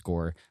 audience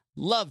score.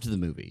 Loved the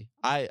movie.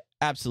 I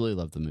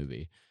absolutely loved the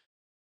movie.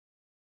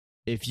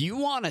 If you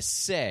want to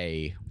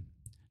say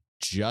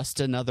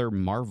just another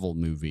Marvel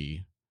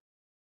movie,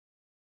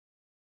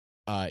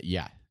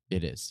 yeah,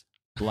 it is.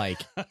 Like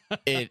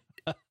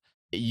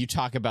you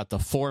talk about the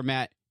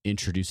format,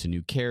 introduce a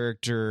new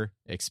character,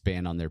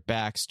 expand on their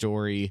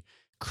backstory,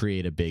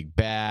 create a big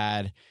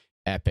bad,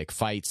 epic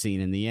fight scene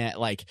in the end.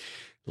 Like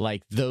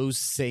those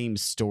same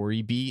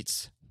story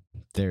beats,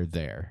 they're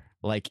there.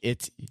 Like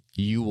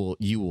you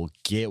will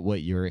get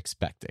what you're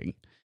expecting.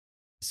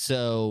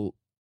 So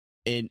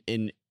and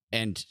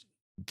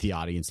the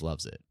audience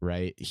loves it,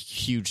 right?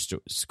 Huge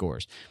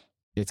scores.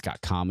 It's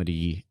got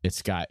comedy.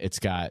 It's got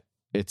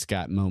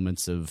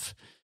moments of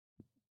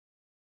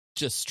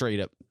just straight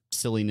up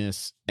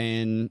silliness,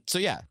 and so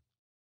yeah,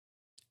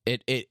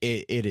 it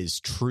is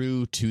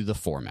true to the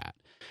format.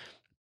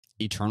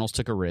 Eternals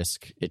took a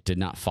risk. It did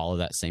not follow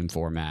that same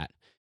format.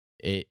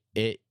 It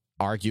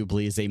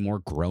arguably is a more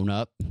grown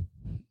up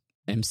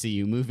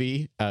MCU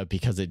movie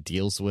because it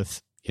deals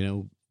with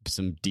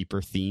some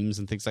deeper themes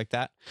and things like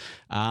that.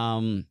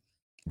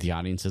 The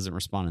audience isn't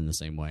responding the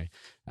same way.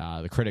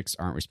 The critics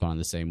aren't responding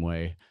the same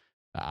way.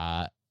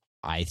 I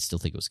still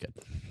think it was good.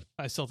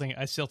 I still think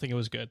it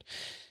was good.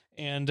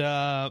 And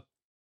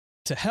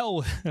to hell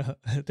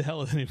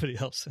with anybody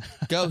else.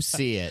 Go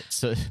see it.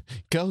 So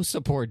go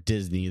support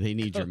Disney. They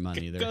need your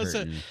money. They're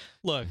hurting.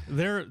 Look,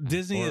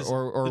 Disney is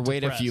or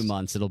wait depressed. A few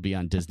months. It'll be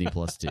on Disney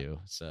Plus too.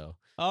 So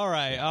all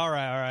right.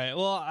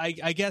 Well,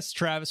 I guess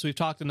Travis, we've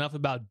talked enough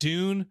about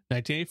Dune,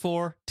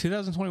 1984,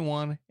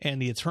 2021,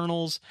 and the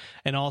Eternals,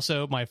 and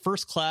also my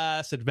first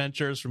class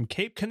adventures from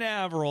Cape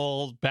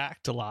Canaveral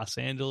back to Los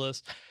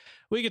Angeles.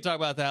 We could talk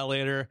about that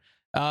later.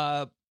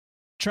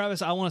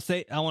 Travis, I want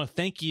to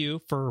thank you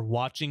for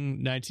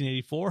watching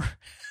 1984.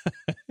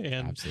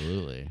 And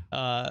absolutely.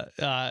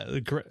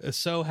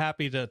 So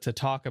happy to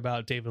talk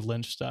about David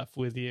Lynch stuff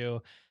with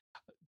you.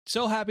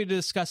 So happy to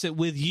discuss it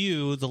with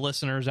you, the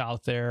listeners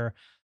out there.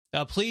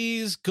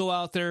 Please go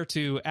out there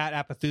to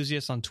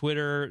 @Apathusiast on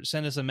Twitter.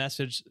 Send us a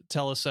message.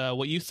 Tell us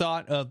what you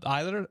thought of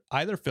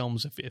either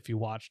films if you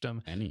watched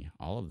them.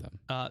 All of them.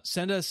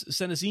 Send us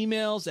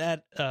emails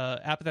at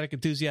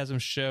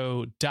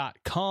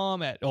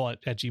apatheticenthusiasmshow.com at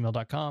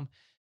gmail.com.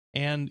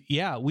 And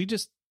yeah, we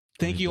just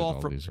thank you all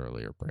for these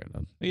earlier,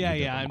 Brandon.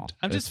 Yeah.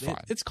 I'm just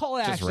it's call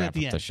to action at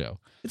the end. The show.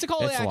 It's a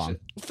call to action. Long.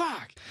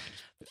 Fuck.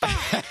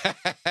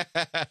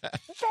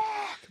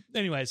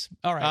 Anyways,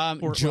 all right.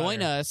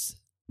 Join us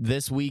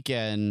this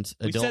weekend,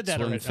 Adult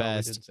Swim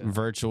Fest,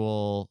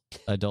 virtual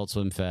Adult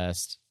Swim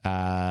Fest.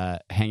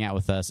 Hang out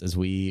with us as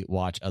we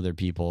watch other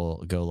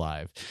people go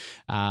live.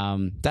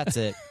 That's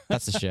it.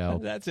 That's the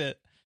show. That's it.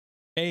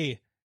 Hey,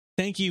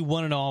 thank you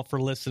one and all for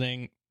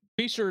listening.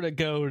 Be sure to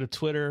go to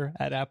Twitter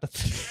at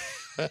Apathy.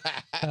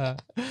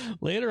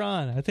 Later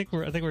on, I think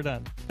we're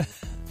done.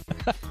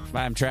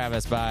 Bye, I'm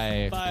Travis.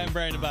 Bye. Bye, I'm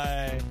Brandon.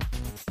 Bye.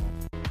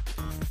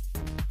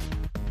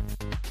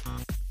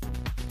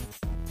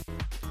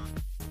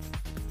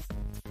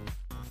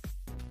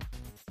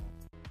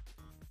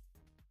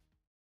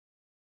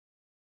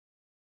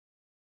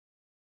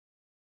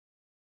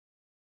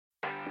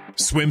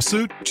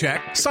 Swimsuit?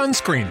 Check.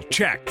 Sunscreen?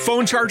 Check.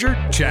 Phone charger?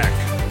 Check.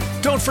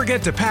 Don't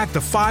forget to pack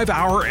the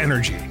 5-Hour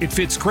Energy. It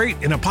fits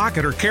great in a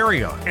pocket or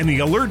carry-on, and the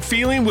alert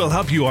feeling will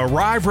help you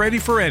arrive ready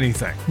for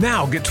anything.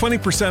 Now get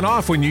 20%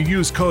 off when you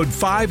use code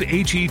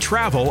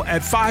 5HETRAVEL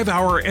at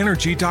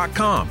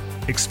 5hourenergy.com.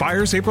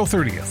 Expires April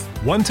 30th.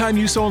 One-time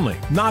use only.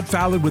 Not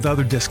valid with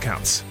other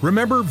discounts.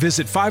 Remember,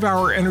 visit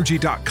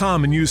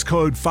 5hourenergy.com and use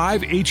code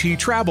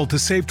 5HETRAVEL to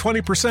save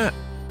 20%.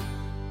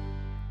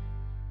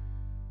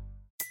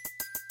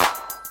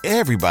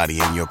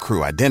 Everybody in your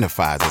crew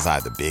identifies as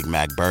either Big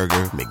Mac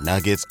Burger,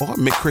 McNuggets, or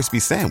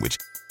McCrispy Sandwich.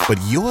 But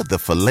you're the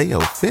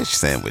Filet-O-Fish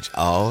Sandwich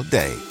all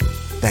day.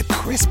 That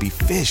crispy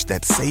fish,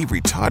 that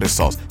savory tartar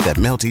sauce, that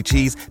melty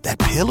cheese, that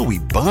pillowy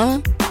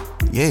bun.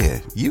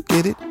 Yeah, you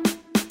get it.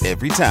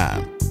 Every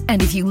time.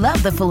 And if you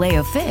love the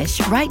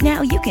Filet-O-Fish, right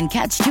now you can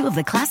catch 2 of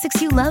the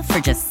classics you love for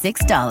just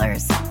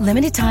 $6.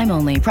 Limited time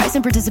only. Price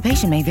and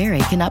participation may vary.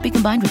 Cannot be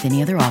combined with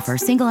any other offer.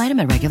 Single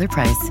item at regular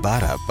price.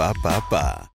 Ba-da-ba-ba-ba.